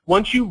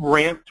 Once you've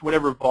ramped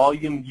whatever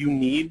volume you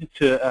need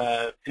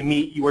to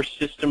meet your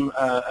system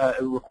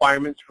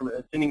requirements from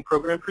a sending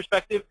program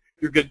perspective,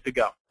 you're good to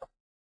go.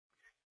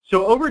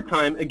 So over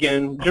time,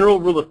 again, general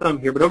rule of thumb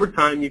here, but over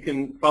time you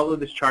can follow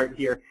this chart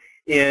here.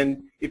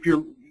 And if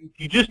you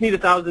just need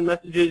 1,000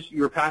 messages,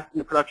 you're passing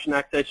the production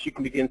access, you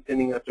can begin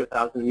sending up to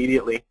 1,000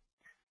 immediately.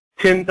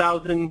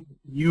 10,000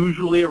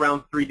 usually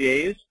around 3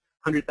 days,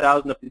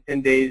 100,000 up to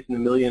 10 days, and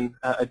 1 million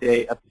a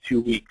day up to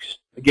 2 weeks.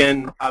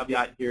 Again, the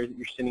caveat here is that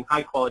you're sending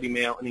high-quality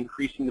mail and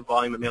increasing the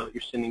volume of mail that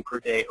you're sending per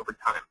day over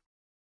time.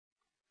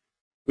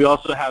 We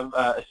also have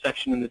a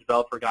section in the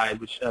developer guide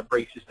which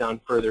breaks this down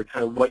further,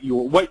 kind of what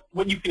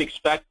you can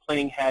expect,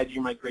 planning ahead,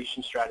 your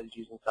migration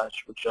strategies and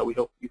such, which we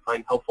hope you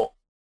find helpful.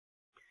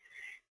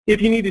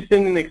 If you need to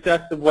send in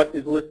excess of what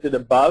is listed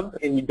above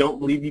and you don't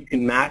believe you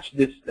can match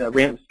this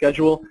ramp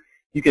schedule,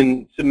 you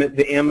can submit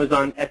the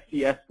Amazon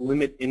SCS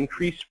limit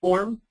increase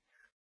form.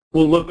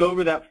 We'll look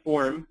over that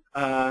form,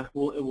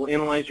 we'll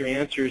analyze your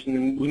answers, and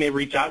then we may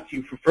reach out to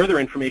you for further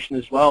information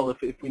as well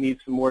if we need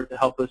some more to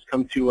help us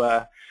come to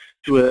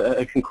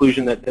a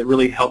conclusion that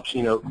really helps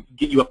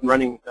get you up and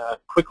running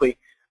quickly.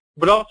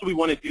 But also we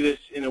want to do this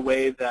in a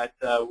way that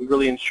we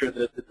really ensure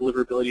that the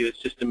deliverability of the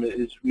system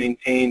is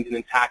maintained and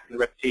intact and the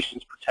reputation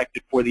is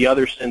protected for the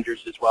other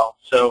senders as well.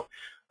 So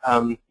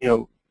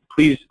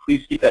please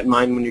keep that in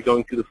mind when you're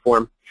going through the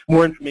form.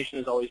 More information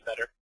is always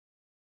better.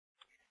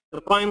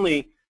 So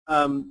finally,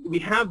 we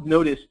have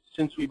noticed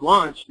since we've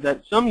launched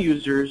that some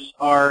users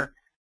are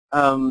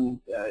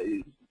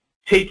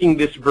taking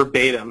this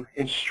verbatim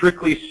and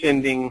strictly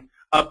sending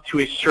up to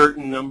a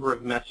certain number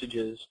of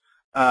messages,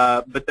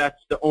 but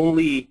that's the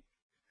only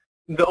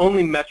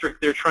metric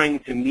they're trying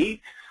to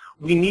meet.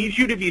 We need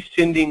you to be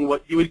sending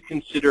what you would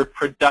consider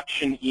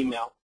production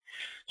email.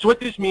 So what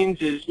this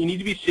means is you need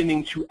to be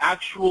sending to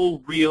actual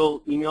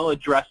real email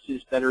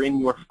addresses that are in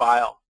your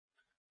file,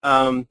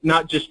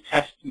 not just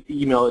test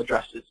email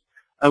addresses.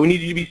 We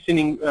need you to be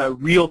sending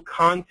real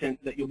content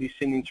that you'll be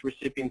sending to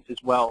recipients as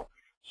well.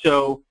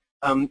 So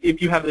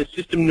if you have a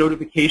system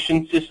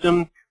notification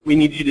system, we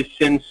need you to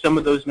send some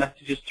of those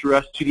messages through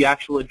us to the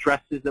actual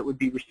addresses that would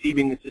be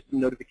receiving the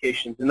system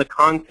notifications and the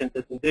content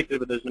that's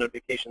indicative of those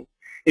notifications.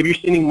 If you're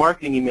sending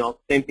marketing emails,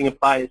 same thing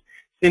applies.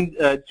 Send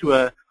to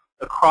a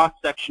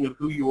cross-section of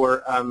who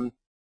your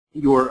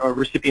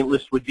recipient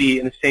list would be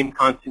and the same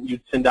content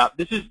you'd send out.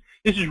 This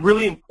is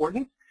really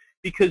important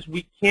because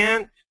we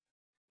can't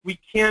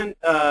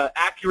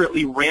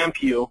accurately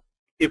ramp you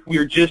if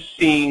we're just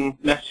seeing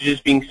messages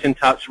being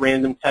sent out to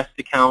random test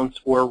accounts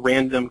or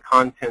random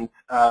content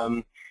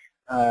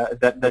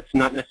that's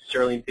not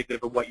necessarily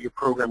indicative of what your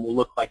program will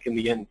look like in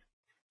the end.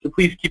 So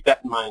please keep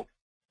that in mind.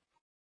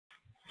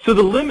 So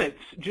the limits,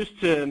 just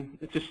to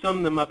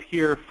sum them up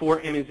here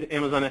for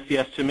Amazon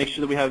SCS to make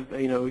sure that we have,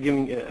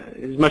 giving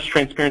as much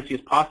transparency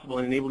as possible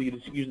and enable you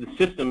to use the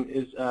system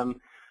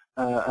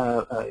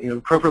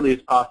appropriately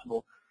as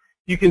possible.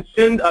 You can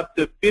send up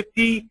to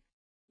 50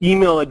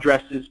 email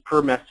addresses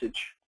per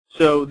message.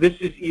 So this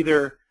is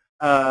either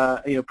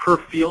per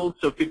field,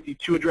 so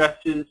 52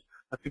 addresses,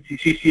 50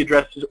 CC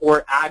addresses,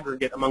 or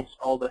aggregate amongst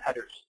all the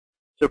headers.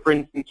 So for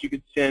instance, you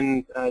could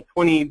send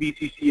 20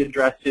 BCC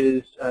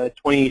addresses,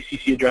 20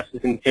 CC addresses,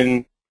 and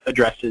 10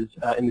 addresses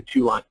in the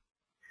 2 line.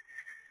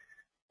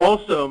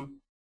 Also,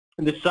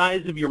 the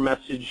size of your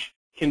message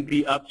can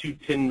be up to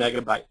 10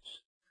 megabytes.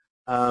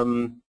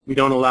 We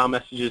don't allow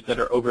messages that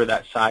are over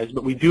that size,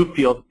 but we do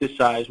feel that this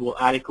size will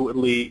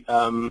adequately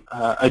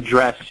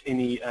address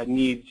any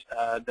needs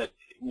that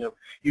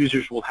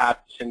users will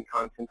have to send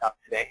content out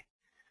today.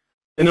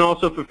 And then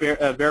also for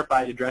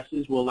verified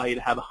addresses, we'll allow you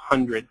to have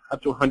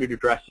up to 100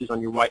 addresses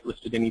on your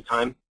whitelist at any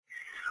time.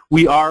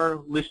 We are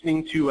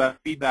listening to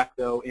feedback,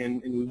 though,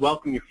 and we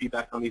welcome your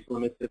feedback on these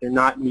limits if they're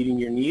not meeting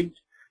your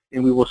needs,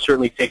 and we will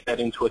certainly take that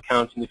into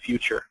account in the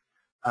future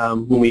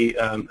when we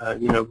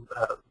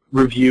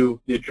review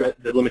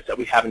the limits that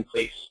we have in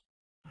place.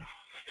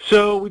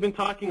 So we've been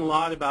talking a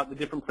lot about the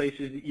different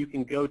places that you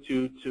can go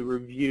to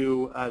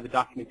review the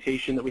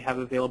documentation that we have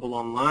available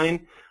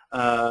online,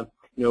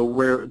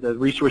 where the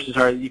resources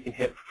are that you can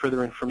hit for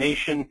further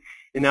information.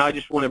 And now I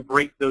just want to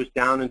break those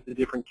down into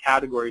different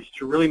categories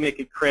to really make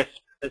it crisp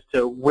as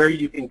to where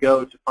you can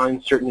go to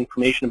find certain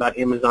information about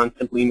Amazon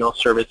Simple Email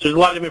Service. There's a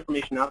lot of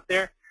information out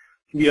there.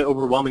 It can be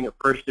overwhelming at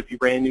first if you're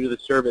brand new to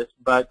the service,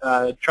 but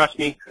trust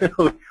me,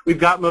 we've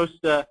got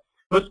most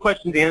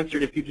questions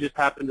answered if you just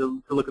happen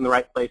to look in the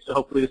right place. So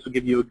hopefully this will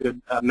give you a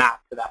good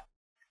map to that.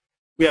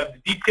 We have the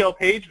detail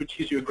page, which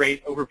gives you a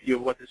great overview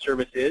of what the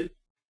service is.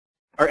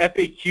 Our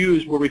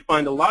FAQs, where we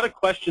find a lot of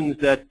questions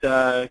that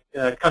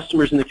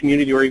customers in the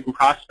community or even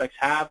prospects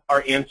have,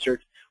 are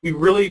answered. We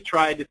really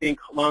tried to think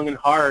long and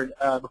hard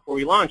before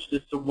we launched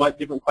as to what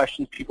different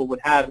questions people would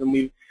have, and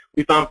we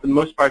found for the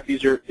most part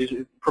these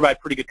provide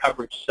pretty good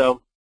coverage.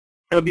 So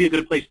that would be a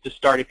good place to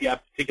start if you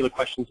have particular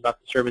questions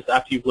about the service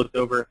after you've looked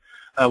over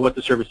what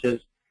the service is.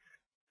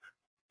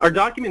 Our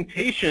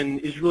documentation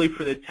is really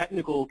for the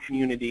technical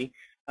community,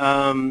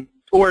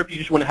 or if you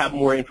just want to have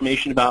more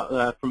information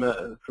about, from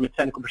a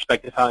technical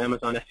perspective, how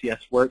Amazon SES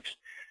works.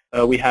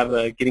 We have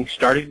a Getting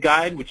Started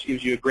guide, which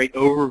gives you a great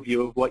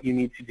overview of what you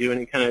need to do, and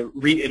it kind of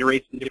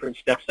reiterates the different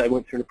steps I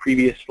went through in the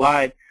previous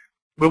slide.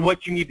 But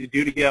what you need to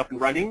do to get up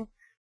and running,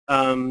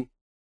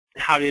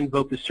 how to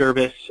invoke the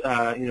service,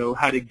 how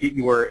to get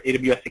your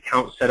AWS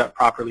account set up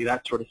properly,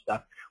 that sort of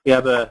stuff. We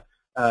have a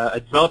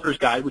developer's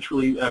guide, which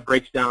really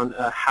breaks down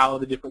how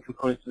the different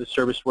components of the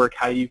service work,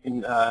 how you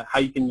can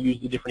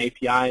use the different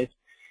APIs.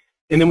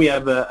 And then we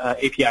have an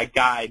API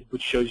guide,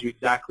 which shows you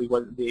exactly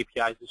what the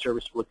APIs the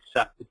service will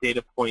accept, the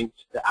data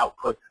points, the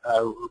output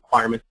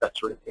requirements, that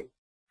sort of thing.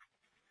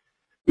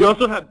 We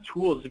also have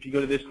tools. If you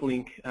go to this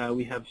link,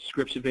 we have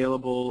scripts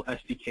available,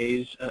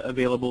 SDKs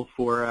available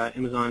for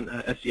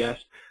Amazon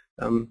SES.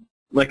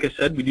 Like I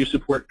said, we do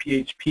support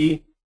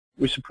PHP.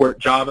 We support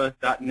Java,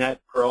 .NET,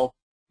 Perl,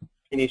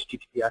 and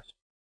HTTPS.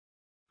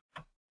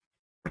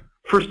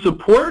 For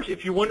support,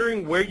 if you're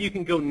wondering where you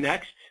can go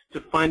next to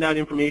find out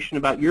information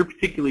about your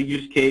particular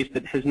use case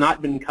that has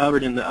not been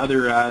covered in the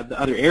other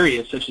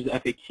areas, such as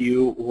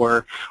FAQ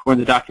or in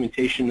the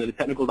documentation, the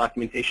technical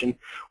documentation,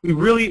 we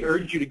really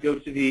urge you to go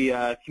to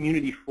the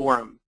community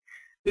forum.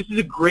 This is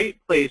a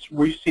great place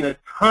where we've seen a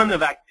ton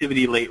of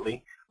activity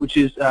lately, which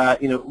is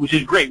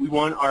great. We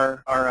want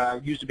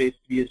our user base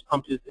to be as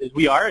pumped as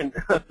we are, and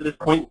to this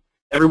point,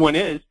 everyone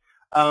is.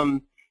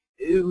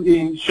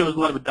 It shows a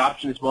lot of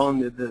adoption as well in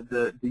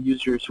the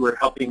users who are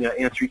helping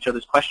answer each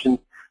other's questions.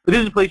 But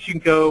this is a place you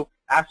can go,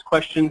 ask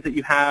questions that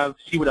you have,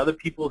 see what other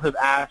people have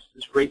asked.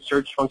 There's great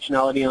search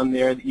functionality on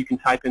there that you can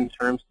type in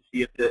terms to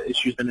see if the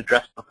issue's been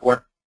addressed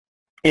before,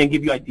 and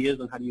give you ideas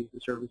on how to use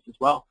the service as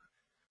well.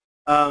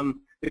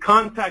 The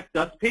Contact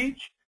Us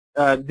page,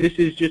 this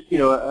is just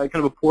a kind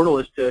of a portal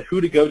as to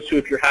who to go to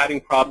if you're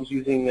having problems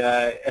using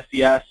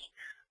SES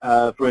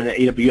from an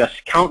AWS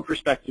account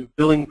perspective,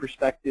 billing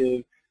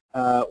perspective,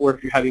 or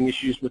if you're having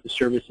issues with the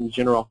service in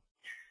general.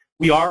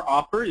 We are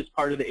offered as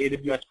part of the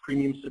AWS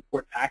Premium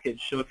Support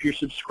Package, so if you're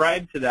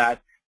subscribed to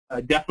that,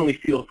 definitely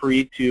feel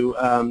free to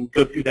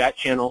go through that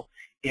channel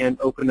and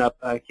open up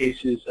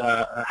cases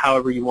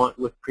however you want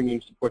with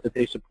premium support that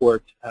they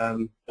support,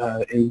 and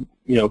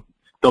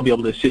they'll be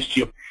able to assist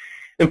you.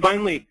 And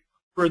finally,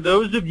 for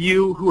those of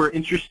you who are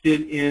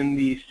interested in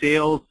the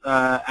sales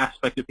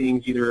aspect of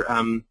things, either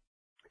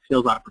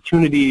sales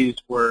opportunities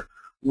or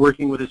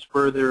working with us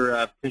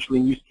further, potentially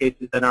in use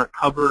cases that aren't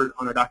covered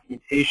on our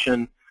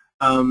documentation,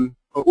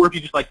 or if you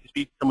just like to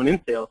speak to someone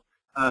in sales,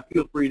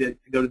 feel free to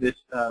go to this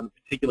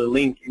particular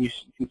link, and you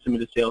can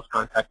submit a sales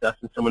contact us,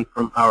 and someone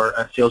from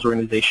our sales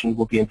organization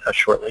will be in touch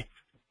shortly.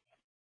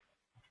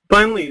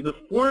 Finally, the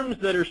forms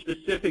that are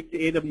specific to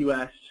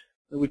AWS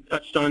that we've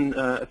touched on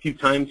a few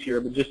times here,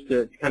 but just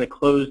to kind of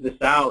close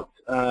this out,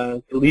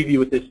 to leave you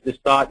with this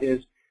thought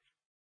is,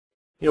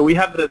 we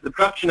have the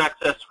production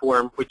access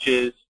form, which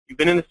is you've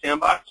been in the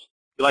sandbox,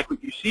 you like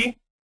what you see,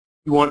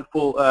 you want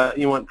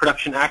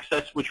production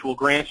access, which will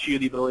grant you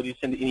the ability to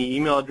send any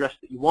email address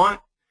that you want,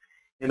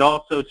 and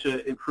also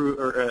to improve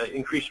or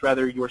increase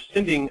your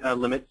sending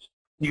limits.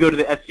 You go to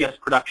the SES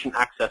production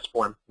access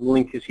form. The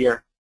link is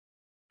here.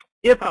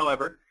 If,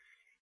 however,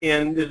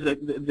 and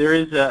there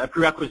is a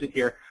prerequisite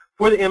here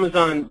for the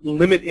Amazon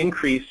limit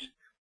increase.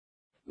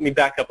 Let me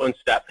back up one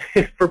step.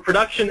 For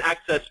production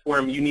access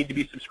form, you need to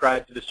be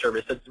subscribed to the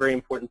service. That's a very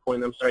important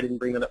point. I'm sorry I didn't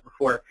bring that up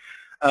before.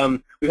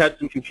 We've had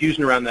some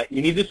confusion around that.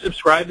 You need to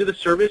subscribe to the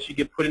service. You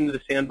get put into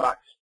the sandbox.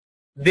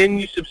 Then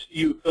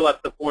you fill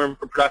out the form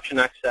for production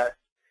access,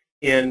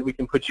 and we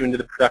can put you into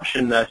the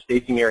production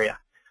staging area.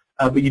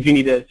 But you do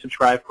need to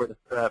subscribe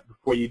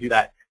before you do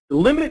that. The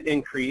limit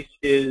increase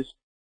is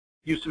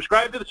you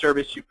subscribe to the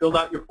service, you filled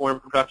out your form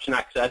for production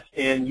access,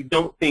 and you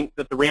don't think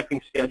that the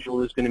ramping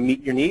schedule is going to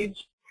meet your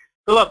needs.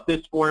 Fill out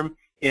this form,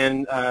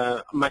 and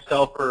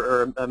myself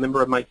or a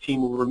member of my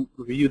team will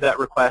review that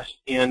request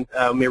and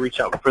may reach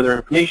out with further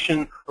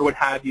information or what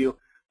have you.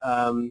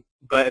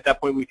 But at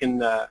that point, we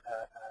can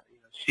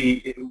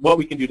see what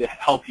we can do to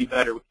help you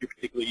better with your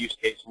particular use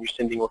case and your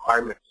sending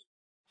requirements.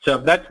 So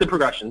that's the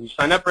progression. You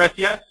sign up for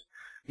SES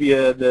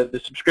via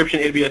the subscription,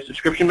 AWS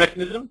subscription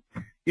mechanism.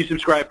 You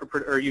subscribe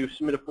or you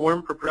submit a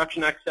form for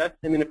production access,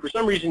 and then if for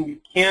some reason you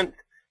can't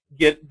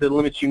get the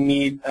limits you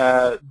need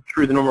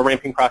through the normal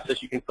ramping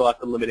process, you can fill out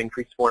the limit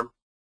increase form.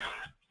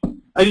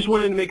 I just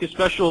wanted to make a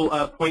special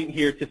point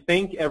here to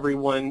thank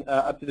everyone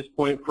up to this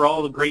point for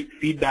all the great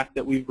feedback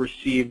that we've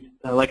received.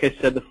 Like I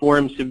said, the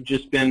forums have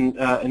just been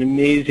an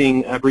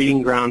amazing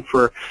breeding ground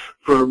for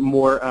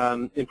more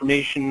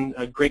information,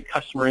 great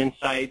customer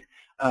insight,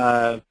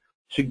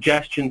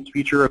 suggestions,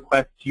 future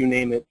requests, you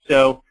name it.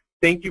 So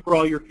thank you for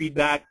all your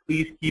feedback.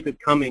 Please keep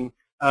it coming.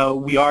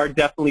 We are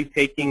definitely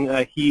taking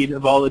heed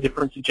of all the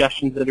different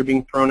suggestions that are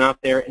being thrown out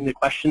there and the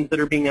questions that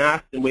are being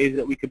asked and ways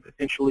that we could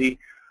potentially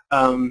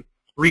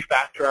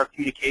refactor our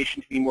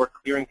communication to be more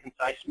clear and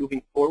concise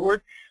moving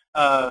forward.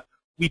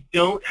 We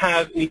don't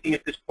have anything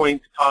at this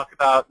point to talk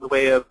about in the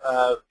way of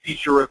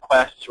feature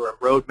requests or a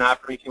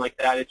roadmap or anything like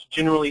that. It's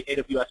generally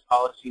AWS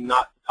policy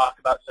not to talk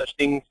about such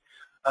things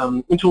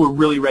until we're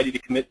really ready to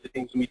commit to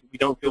things. And we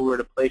don't feel we're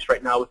at a place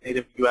right now with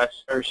AWS,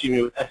 or excuse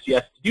me, with SES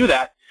to do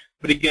that.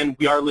 But again,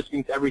 we are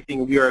listening to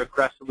everything. We are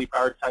aggressively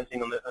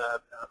prioritizing on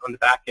the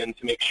back end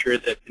to make sure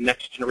that the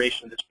next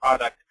generation of this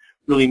product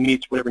really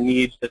meets whatever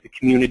needs that the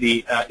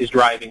community is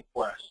driving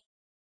for us.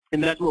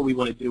 And that's what we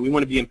want to do. We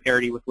want to be in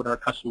parity with what our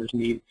customers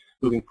need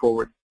moving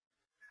forward.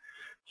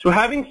 So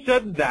having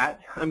said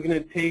that, I'm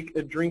going to take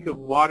a drink of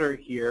water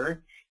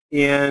here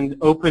and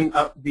open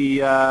up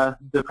the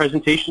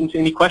presentation to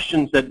any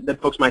questions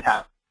that folks might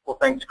have. Well,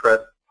 thanks,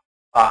 Chris.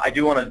 I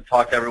do want to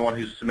talk to everyone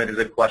who's submitted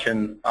a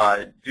question.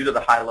 Due to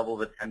the high level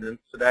of attendance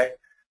today,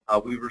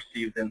 we've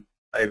received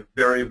a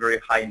very, very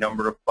high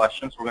number of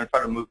questions. We're going to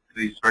try to move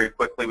through these very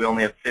quickly. We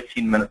only have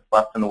 15 minutes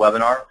left in the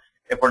webinar.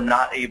 If we're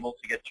not able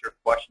to get to your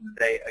question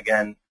today,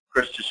 again,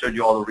 Chris just showed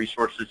you all the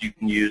resources you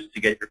can use to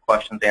get your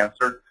questions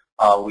answered.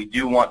 We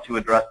do want to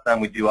address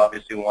them. We do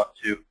obviously want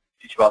to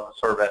teach you about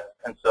the service.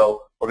 And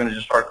so we're going to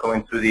just start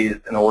going through these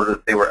in order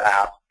that they were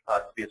asked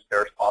to be as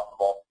fair as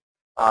possible.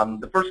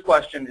 The first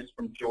question is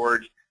from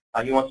George.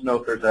 He wants to know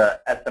if there's a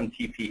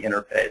SMTP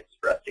interface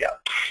for SES.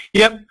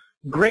 Yep,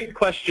 great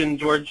question,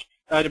 George.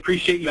 I'd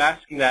appreciate you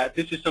asking that.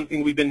 This is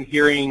something we've been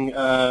hearing,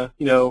 not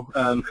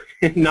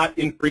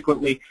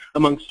infrequently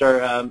amongst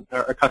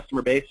our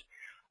customer base.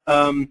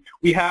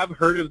 We have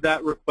heard of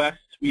that request.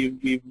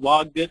 We've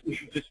logged it.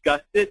 We've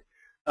discussed it.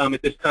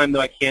 At this time,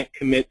 though, I can't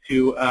commit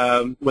to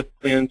what the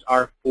plans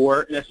are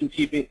for an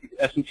SMTP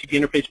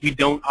interface. We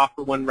don't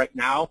offer one right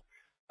now.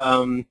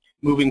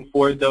 Moving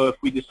forward, though, if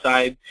we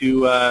decide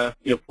to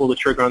pull the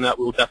trigger on that,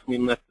 we'll definitely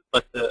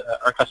let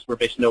our customer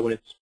base know when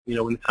it's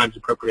when the time's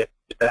appropriate,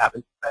 if that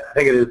happens. I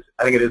think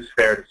it is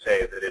fair to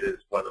say that it is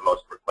one of the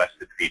most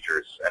requested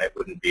features, and it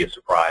wouldn't be a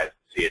surprise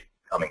to see it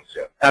coming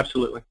soon.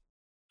 Absolutely.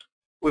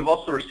 We've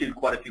also received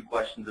quite a few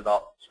questions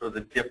about sort of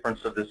the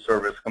difference of this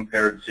service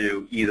compared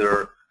to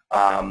either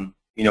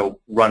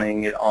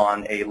running it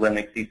on a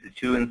Linux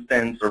EC2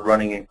 instance or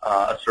running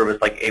a service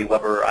like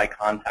Aweber or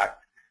iContact.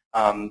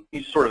 Can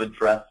you sort of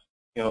address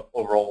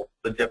overall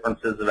the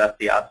differences of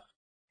SES?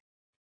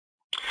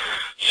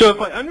 So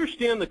if I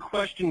understand the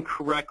question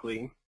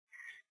correctly,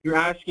 you're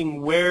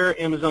asking where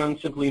Amazon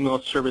Simple Email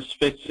Service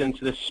fits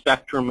into the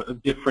spectrum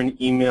of different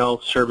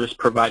email service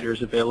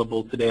providers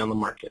available today on the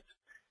market.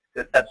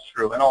 That's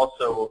true, and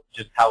also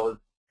just how is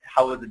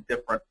it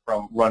different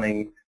from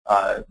running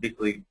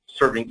basically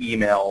serving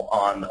email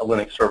on a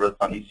Linux service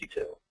on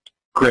EC2?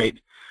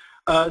 Great.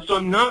 So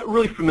I'm not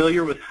really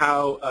familiar with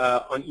how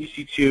on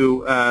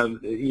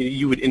EC2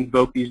 you would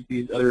invoke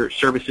these other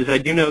services. I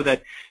do know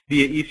that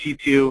via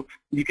EC2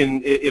 you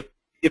can, if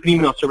an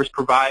email service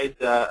provides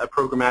a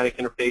programmatic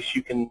interface,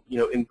 you can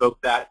invoke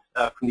that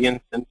from the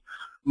instance.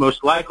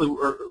 Most likely,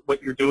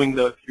 what you're doing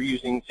though, if you're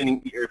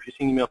sending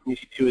email from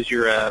EC2, is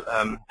you're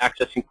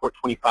accessing port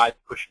 25 to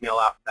push mail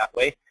out that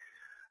way.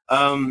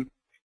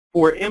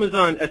 For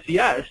Amazon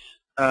SES,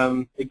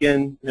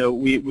 again,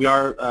 we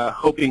are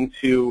hoping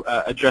to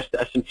address the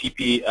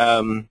SMTP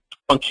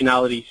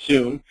functionality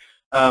soon.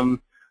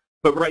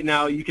 But right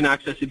now, you can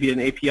access it via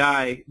an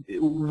API.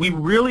 We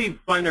really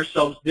find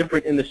ourselves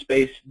different in the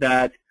space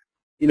that,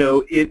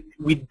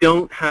 we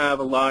don't have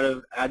a lot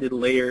of added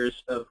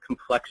layers of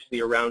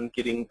complexity around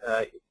getting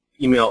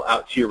email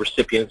out to your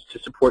recipients to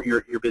support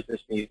your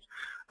business needs.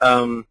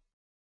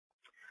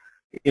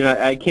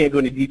 I can't go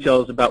into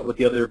details about what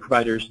the other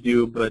providers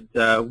do, but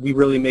we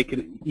really make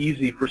it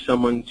easy for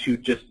someone to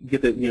just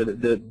get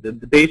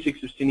the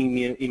basics of sending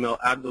me an email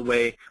out of the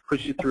way,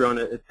 push it through on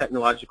a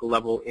technological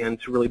level,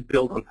 and to really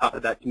build on top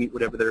of that to meet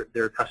whatever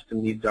their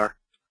custom needs are.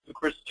 So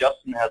Chris,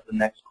 Justin has the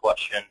next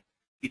question.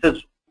 He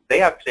says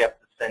they actually have to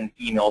send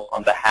emails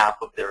on behalf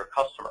of their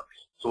customers.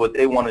 So what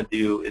they want to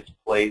do is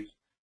place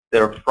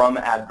their from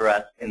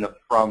address in the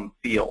from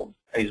field.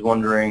 And he's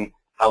wondering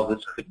how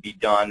this could be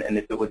done and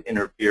if it would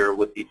interfere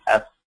with the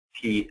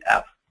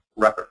SPF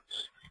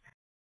records.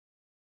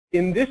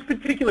 In this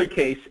particular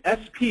case,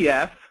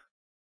 SPF,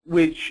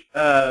 which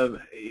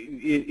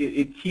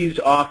it keys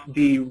off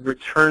the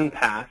return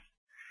path,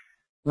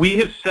 we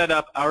have set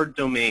up our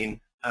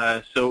domain.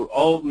 So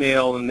all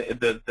mail and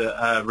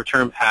the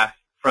return path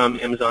from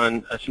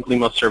Amazon Simple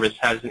Email Service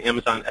has an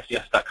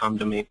AmazonSES.com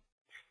domain.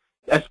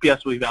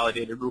 SPS will be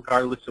validated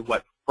regardless of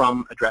what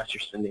from address you're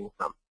sending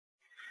from.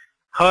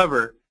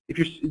 However, if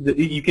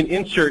you can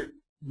insert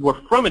your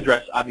from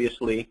address,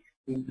 obviously.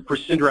 For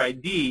sender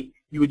ID,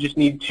 you would just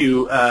need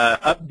to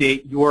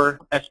update your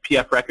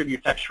SPF record,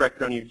 your text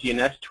record on your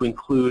DNS to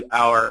include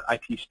our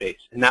IP space.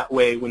 And that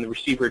way, when the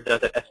receiver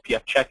does that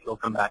SPF check, it'll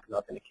come back as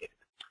authenticated.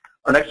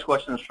 Our next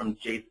question is from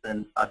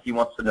Jason. He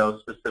wants to know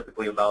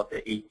specifically about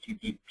the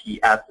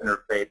HTTPS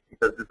interface. He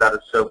says, is that a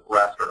SOAP,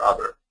 REST, or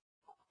other?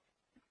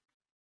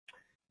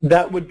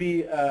 That would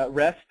be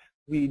REST.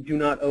 We do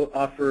not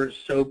offer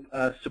SOAP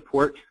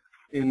support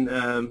in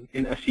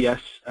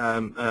SES,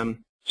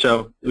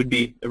 so it would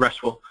be a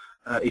RESTful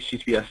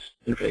HTTPS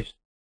interface.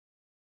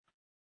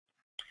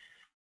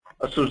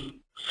 So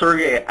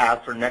Sergey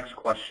asked our next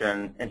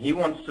question, and he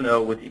wants to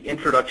know, with the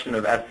introduction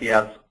of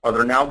SES, are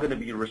there now going to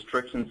be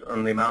restrictions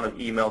on the amount of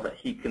email that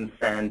he can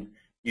send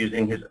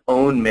using his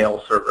own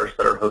mail servers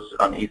that are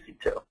hosted on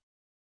EC2?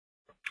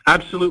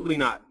 Absolutely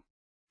not.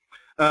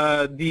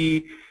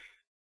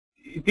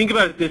 Think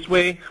about it this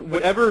way: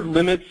 whatever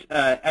limits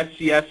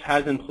SCS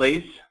has in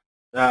place,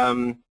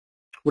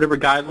 whatever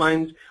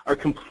guidelines, are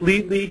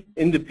completely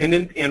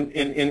independent and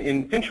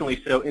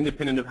intentionally so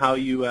independent of how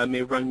you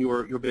may run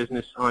your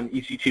business on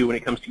EC2 when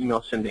it comes to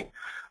email sending.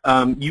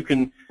 You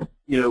can,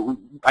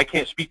 I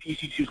can't speak to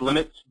EC2's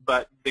limits,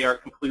 but they are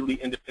completely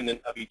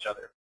independent of each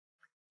other.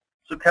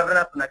 So Kevin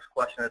asked the next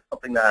question. It's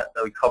something that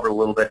we covered a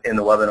little bit in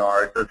the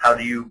webinar. It says, how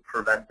do you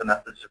prevent the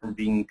message from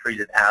being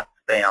treated as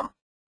spam?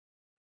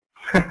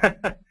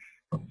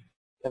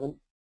 Kevin?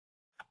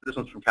 This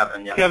one's from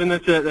Kevin, yeah. Kevin,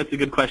 that's a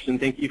good question.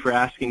 Thank you for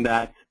asking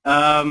that.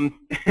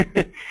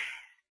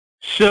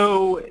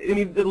 So, I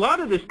mean, a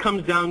lot of this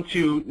comes down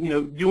to,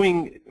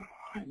 doing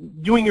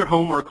your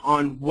homework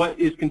on what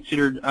is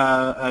considered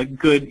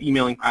good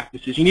emailing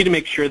practices. You need to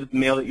make sure that the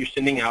mail that you're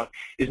sending out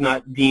is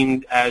not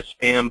deemed as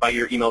spam by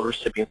your email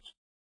recipients.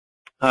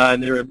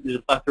 There's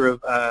a plethora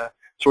of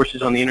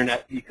sources on the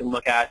internet that you can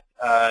look at.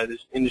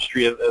 There's an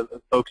industry of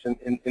folks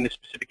in this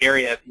specific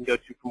area that you can go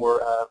to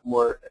for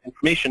more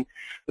information.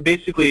 But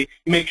basically,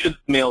 you make sure that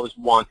the mail is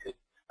wanted,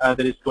 that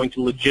it's going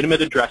to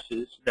legitimate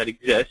addresses that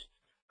exist,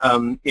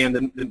 and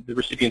the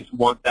recipients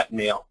want that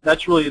mail.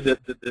 That's really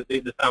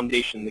the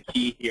foundation, the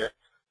key here.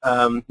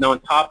 Now, on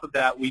top of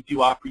that, we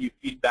do offer you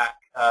feedback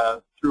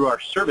through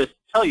our service to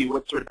tell you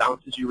what sort of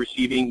bounces you're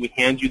receiving. We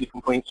hand you the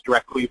complaints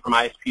directly from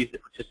ISPs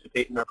that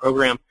participate in our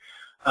program,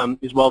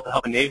 as well to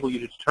help enable you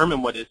to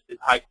determine what is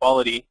high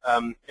quality.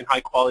 And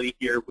high quality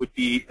here would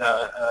be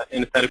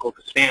antithetical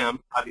to spam,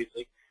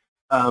 obviously.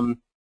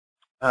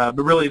 But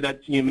really,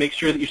 that's, make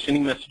sure that you're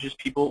sending messages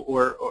people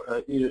or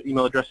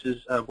email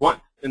addresses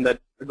want, and that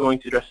are going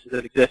to addresses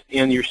that exist,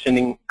 and you're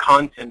sending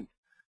content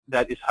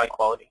that is high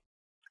quality.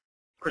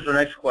 Chris, our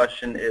next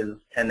question is,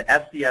 can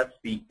SES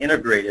be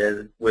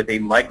integrated with a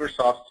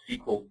Microsoft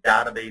SQL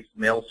database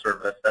mail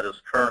service that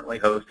is currently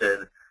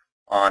hosted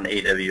on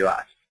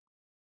AWS?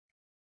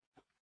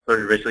 So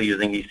you're basically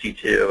using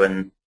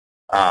EC2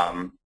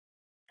 and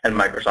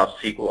Microsoft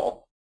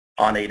SQL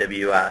on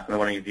AWS, and I'm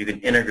wondering if you can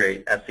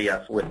integrate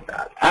SES with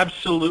that.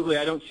 Absolutely.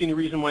 I don't see any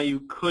reason why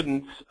you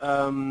couldn't.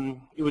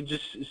 It would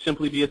just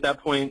simply be at that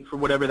point, for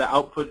whatever the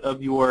output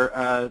of your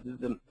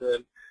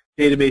the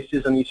database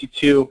is on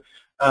EC2,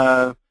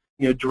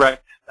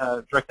 direct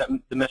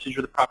the message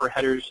or the proper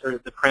headers, or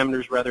the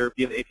parameters rather,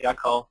 via the API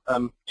call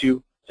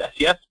to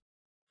SES.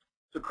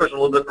 So, Chris, a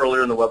little bit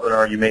earlier in the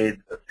webinar, you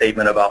made a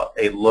statement about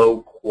a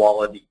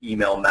low-quality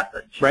email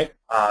message. Right.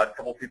 A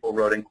couple people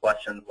wrote in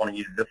questions wanting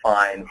you to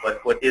define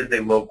what is a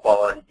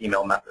low-quality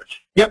email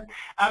message. Yep,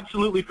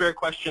 absolutely fair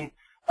question.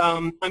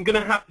 I'm going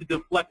to have to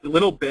deflect a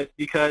little bit,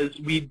 because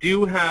we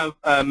do have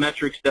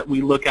metrics that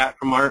we look at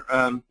from our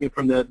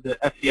from the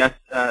SES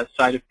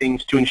side of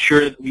things to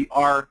ensure that we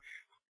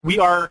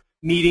are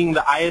meeting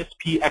the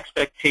ISP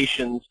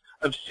expectations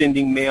of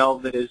sending mail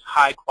that is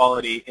high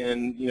quality.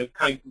 And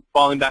kind of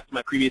falling back to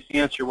my previous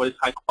answer, what is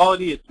high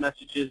quality? It's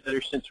messages that are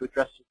sent to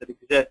addresses that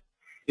exist.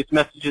 It's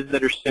messages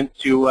that are sent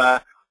to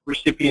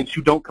recipients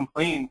who don't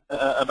complain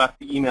about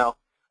the email.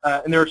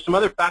 And there are some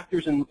other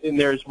factors in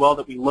there as well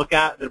that we look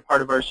at that are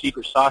part of our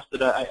secret sauce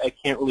that I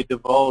can't really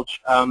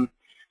divulge.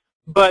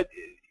 But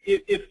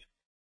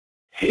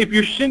if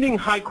you're sending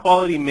high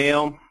quality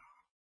mail,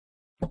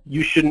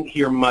 you shouldn't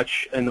hear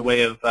much in the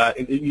way of,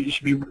 you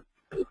should be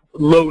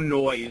low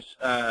noise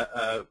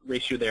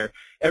ratio there.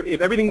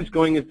 If everything is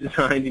going as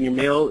designed and your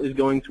mail is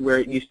going to where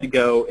it needs to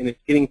go and it's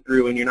getting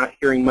through and you're not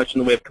hearing much in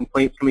the way of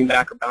complaints coming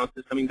back or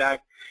bounces coming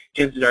back,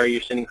 chances are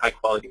you're sending high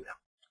quality mail.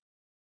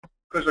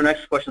 Chris, our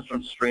next question is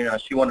from Serena.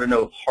 She wanted to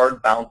know if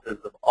hard bounces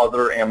of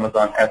other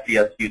Amazon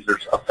SES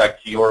users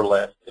affect your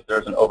list if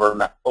there's an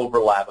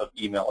overlap of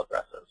email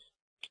addresses.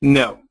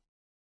 No.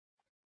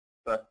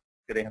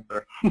 Good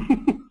answer.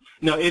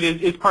 No,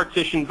 it's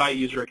partitioned by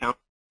user account.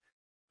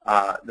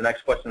 The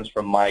next question is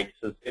from Mike. It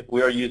says, if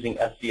we are using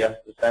SES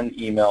to send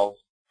emails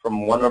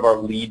from one of our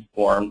lead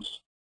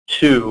forms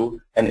to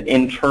an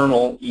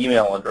internal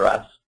email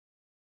address,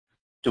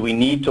 do we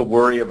need to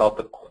worry about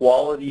the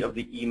quality of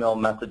the email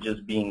messages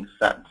being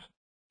sent?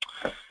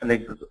 And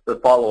the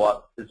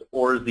follow-up is,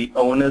 or is the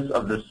onus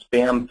of the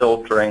spam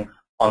filtering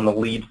on the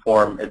lead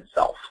form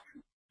itself?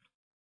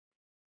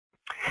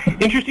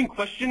 Interesting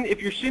question.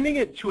 If you're sending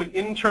it to an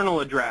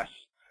internal address,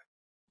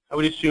 I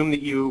would assume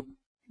that you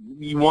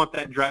want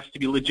that address to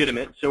be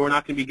legitimate, so we're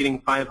not going to be getting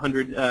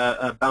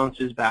 500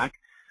 bounces back,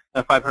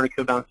 500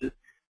 code bounces.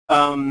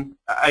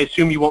 I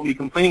assume you won't be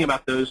complaining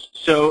about those.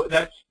 So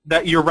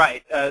that you're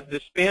right.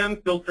 The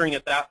spam filtering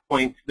at that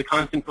point, the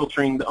content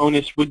filtering, the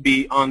onus would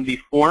be on the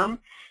form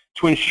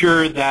to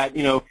ensure that,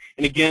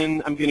 and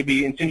again, I'm going to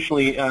be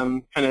intentionally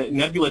kind of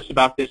nebulous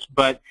about this,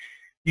 but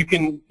you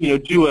can,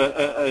 do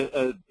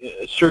a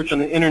search on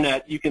the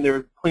internet. There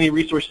are plenty of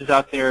resources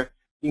out there.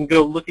 You can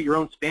go look at your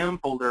own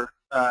spam folder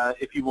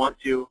if you want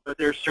to, but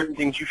there are certain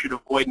things you should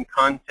avoid in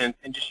content.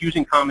 And just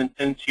using common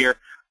sense here,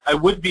 I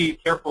would be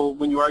careful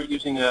when you are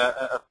using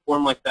a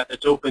form like that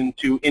that's open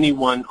to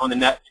anyone on the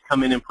net to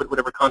come in and put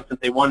whatever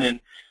content they want in.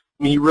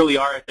 I mean, you really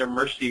are at their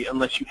mercy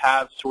unless you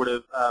have sort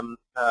of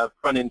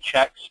front-end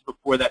checks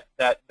before that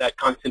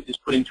content is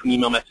put into an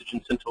email message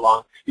and sent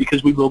along,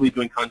 because we will be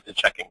doing content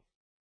checking.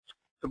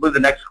 So, the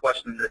next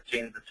question that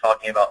James is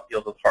talking about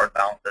deals with hard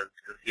bounces,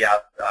 because he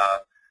asked,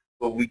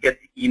 will we get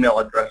the email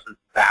addresses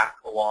back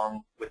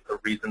along with the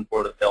reason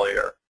for the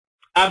failure?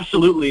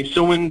 Absolutely.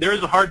 So when there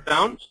is a hard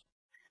bounce,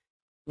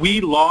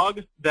 we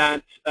log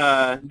that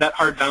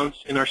hard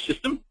bounce in our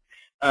system.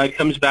 It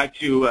comes back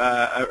to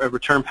a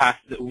return path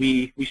that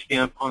we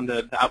stamp on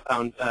the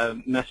outbound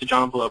message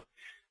envelope.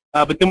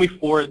 But then we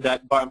forward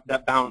that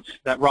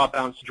raw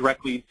bounce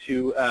directly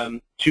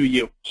to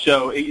you.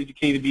 So it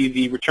can either be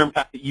the return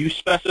path that you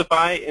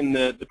specify in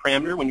the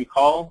parameter when you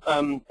call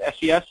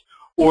SES,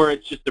 or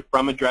it's just the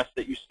from address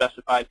that you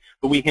specified.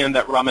 But we hand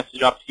that raw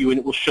message off to you, and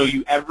it will show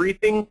you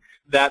everything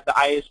that the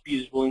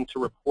ISP is willing to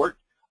report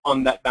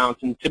on that bounce.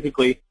 And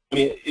typically, I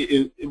mean,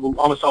 it will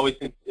almost always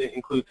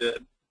include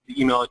the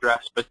email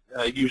address, but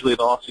usually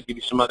they'll also give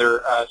you some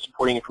other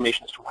supporting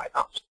information as to why it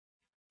bounced.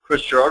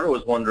 Chris Gerardo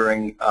was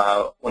wondering,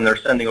 when they're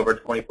sending over a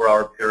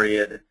 24-hour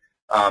period,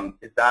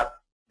 is that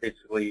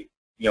basically,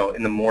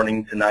 in the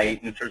morning to night?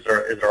 Is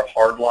there a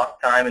hard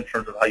lock time in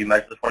terms of how you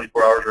measure the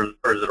 24 hours,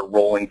 or is it a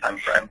rolling time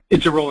frame?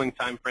 It's a rolling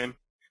time frame.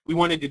 We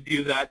wanted to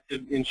do that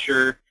to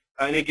ensure,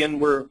 and again,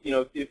 we're,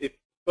 if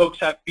folks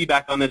have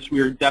feedback on this,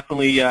 we're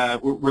definitely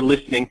we're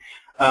listening.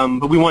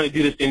 But we want to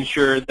do this to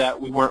ensure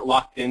that we weren't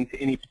locked into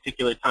any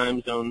particular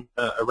time zone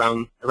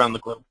around the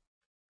globe.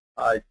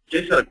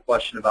 Jason had a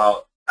question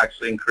about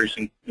actually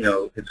increasing,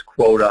 his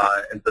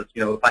quota, and says,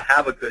 if I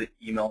have a good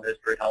email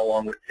history, how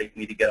long would it take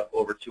me to get up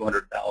over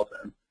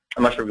 200,000?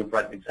 I'm not sure we can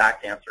provide an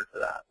exact answer to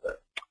that.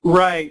 But.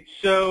 Right.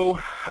 So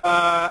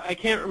I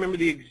can't remember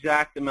the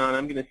exact amount.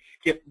 I'm going to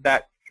skip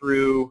back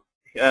through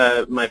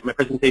my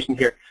presentation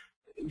here.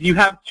 You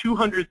have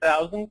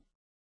 200,000,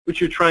 which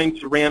you're trying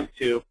to ramp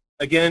to.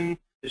 Again,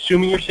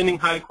 assuming you're sending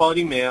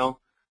high-quality mail,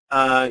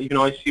 you can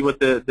always see what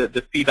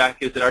the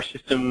feedback is that our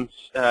systems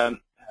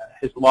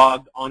has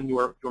logged on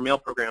your mail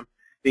program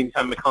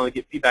anytime I'm calling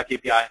Get Feedback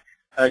API.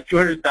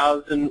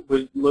 200,000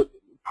 would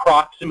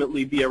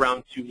approximately be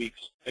around 2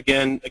 weeks.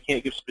 Again, I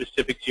can't give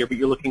specifics here, but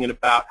you're looking at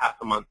about half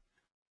a month.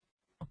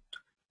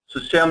 So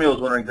Samuel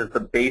is wondering, does the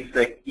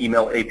basic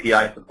email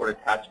API support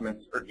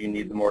attachments, or do you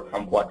need the more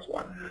complex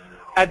one?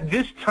 At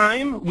this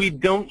time, we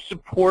don't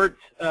support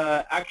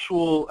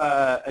actual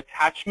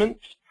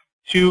attachments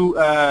to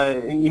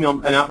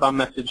an outbound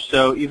message.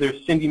 So either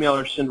send email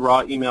or send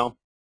raw email.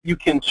 You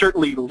can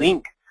certainly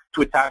link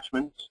to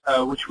attachments,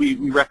 which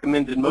we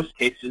recommend in most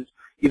cases,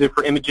 either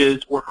for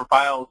images or for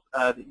files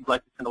that you'd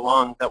like to send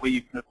along. That way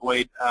you can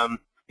avoid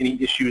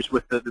any issues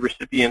with the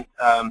recipient,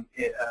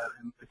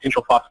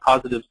 potential false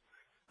positives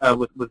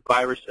with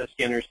virus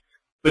scanners.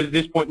 But at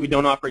this point, we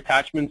don't offer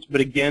attachments. But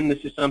again, this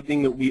is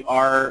something that we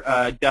are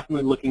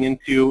definitely looking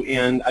into,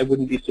 and I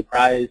wouldn't be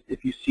surprised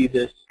if you see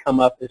this come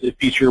up as a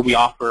feature we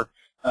offer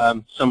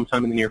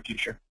sometime in the near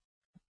future.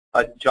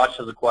 Josh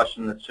has a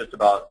question that's just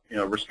about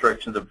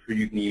restrictions of who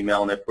you can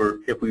email, and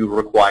if we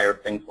require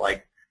things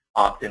like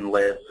opt-in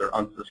lists or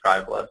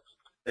unsubscribe lists,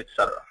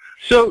 etc.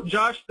 So,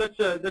 Josh, that's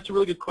a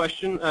really good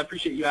question. I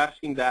appreciate you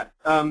asking that.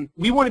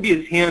 We want to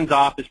be as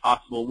hands-off as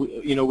possible,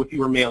 with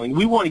your mailing.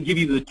 We want to give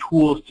you the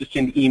tools to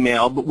send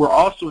email, but we're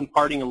also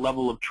imparting a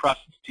level of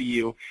trust to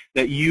you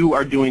that you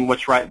are doing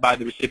what's right by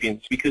the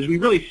recipients, because we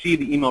really see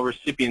the email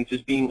recipients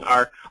as being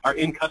our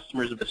end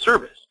customers of the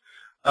service.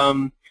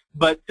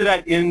 But to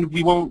that end,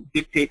 we won't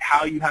dictate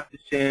how you have to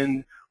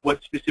send,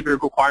 what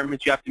specific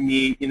requirements you have to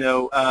meet.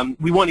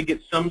 We want to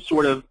get some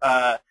sort of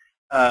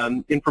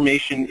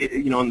information,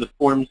 on the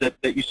forms that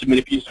you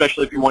submit,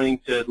 especially if you're wanting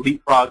to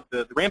leapfrog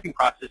the ramping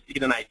process to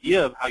get an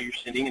idea of how you're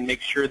sending, and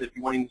make sure that if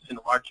you're wanting to send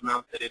a large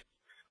amount, that it's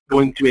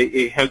going to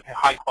a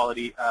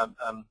high-quality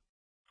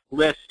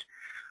list.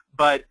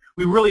 But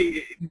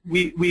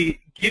we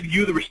give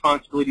you the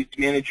responsibility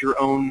to manage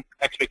your own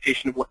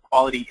expectation of what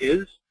quality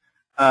is.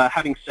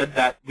 Having said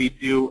that, we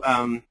do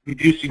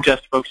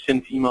suggest folks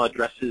send to email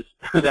addresses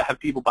that have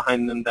people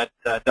behind them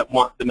that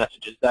want the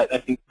messages. That, I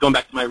think, going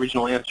back to my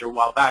original answer a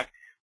while back,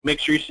 make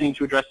sure you're sending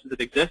to addresses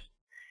that exist,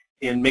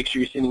 and make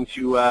sure you're sending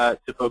to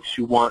folks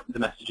who want the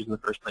messages in the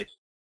first place.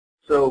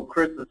 So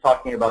Chris is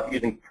talking about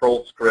using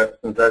Perl scripts,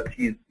 and that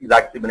he's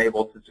actually been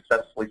able to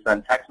successfully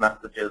send text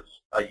messages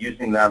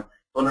using them.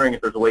 I'm wondering if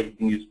there's a way you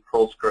can use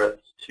Perl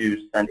scripts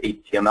to send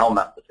HTML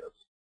messages.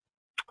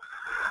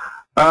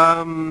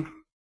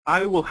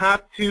 I will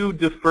have to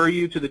defer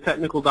you to the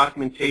technical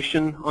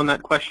documentation on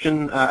that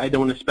question. I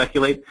don't want to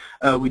speculate.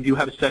 We do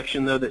have a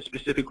section, though, that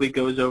specifically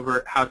goes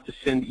over how to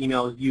send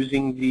emails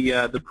using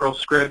the Perl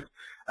script.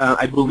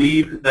 I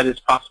believe that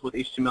it's possible with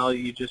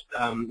HTML. You just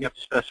you have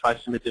to specify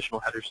some additional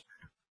headers.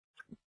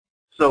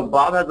 So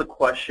Bob has a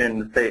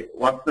question.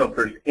 Wants to know if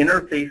there's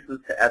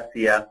interfaces to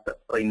SES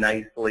that play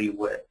nicely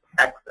with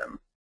XM.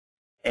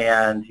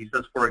 And he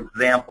says, for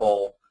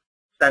example,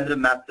 send a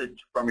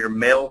message from your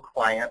mail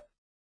client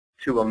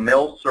to a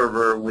mail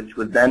server, which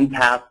would then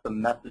pass the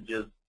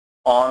messages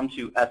on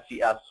to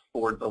SES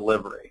for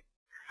delivery.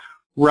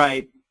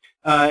 Right.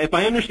 If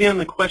I understand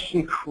the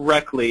question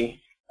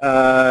correctly,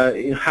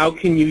 how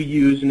can you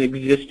use an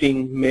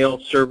existing mail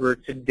server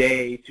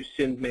today to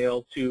send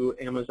mail to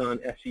Amazon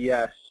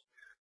SES?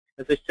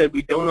 As I said,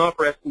 we don't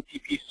offer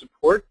SMTP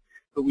support,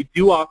 but we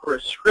do offer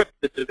a script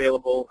that's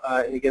available,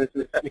 and again, it's in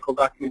the technical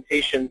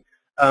documentation,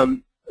 a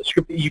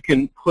script that you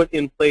can put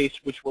in place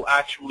which will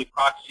actually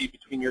proxy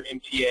between your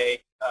MTA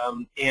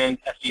and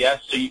SES,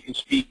 so you can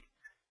speak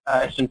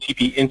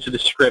SMTP into the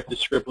script. The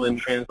script will then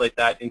translate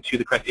that into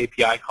the correct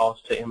API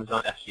calls to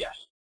Amazon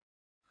SES.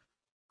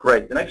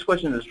 Great. The next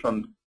question is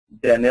from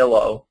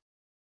Danilo.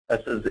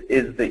 That says,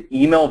 is the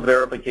email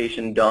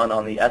verification done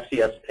on the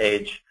SES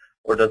page,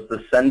 or does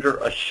the sender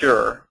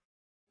assure,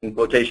 in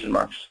quotation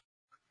marks,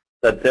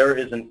 that there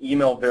is an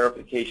email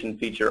verification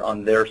feature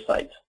on their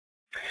site?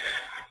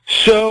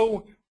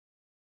 So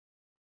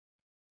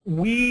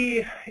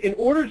we, in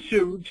order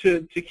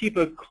to keep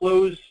a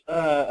close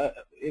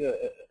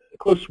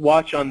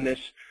watch on this,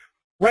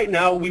 right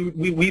now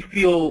we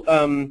feel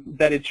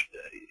that it's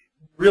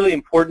really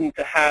important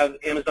to have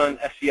Amazon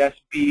SES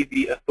be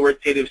the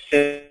authoritative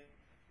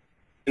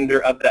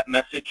sender of that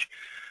message.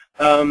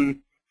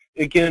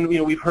 Again,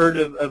 we've heard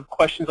of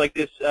questions like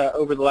this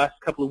over the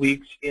last couple of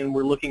weeks, and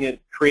we're looking at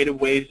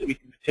creative ways that we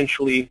can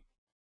potentially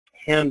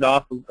hand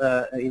off,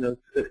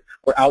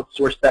 or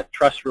outsource that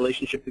trust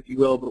relationship, if you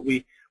will. But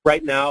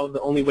right now,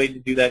 the only way to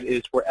do that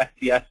is for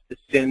SES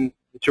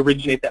to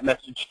originate that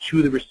message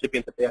to the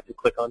recipient that they have to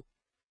click on.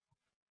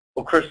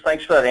 Well, Chris,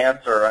 thanks for that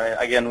answer.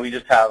 Again, we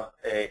just have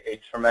a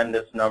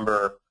tremendous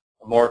number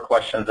of more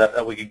questions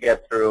that we could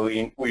get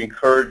through. We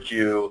encourage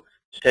you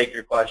to take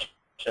your questions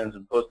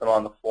and post them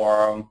on the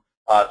forum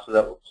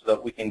so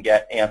that we can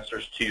get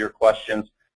answers to your questions.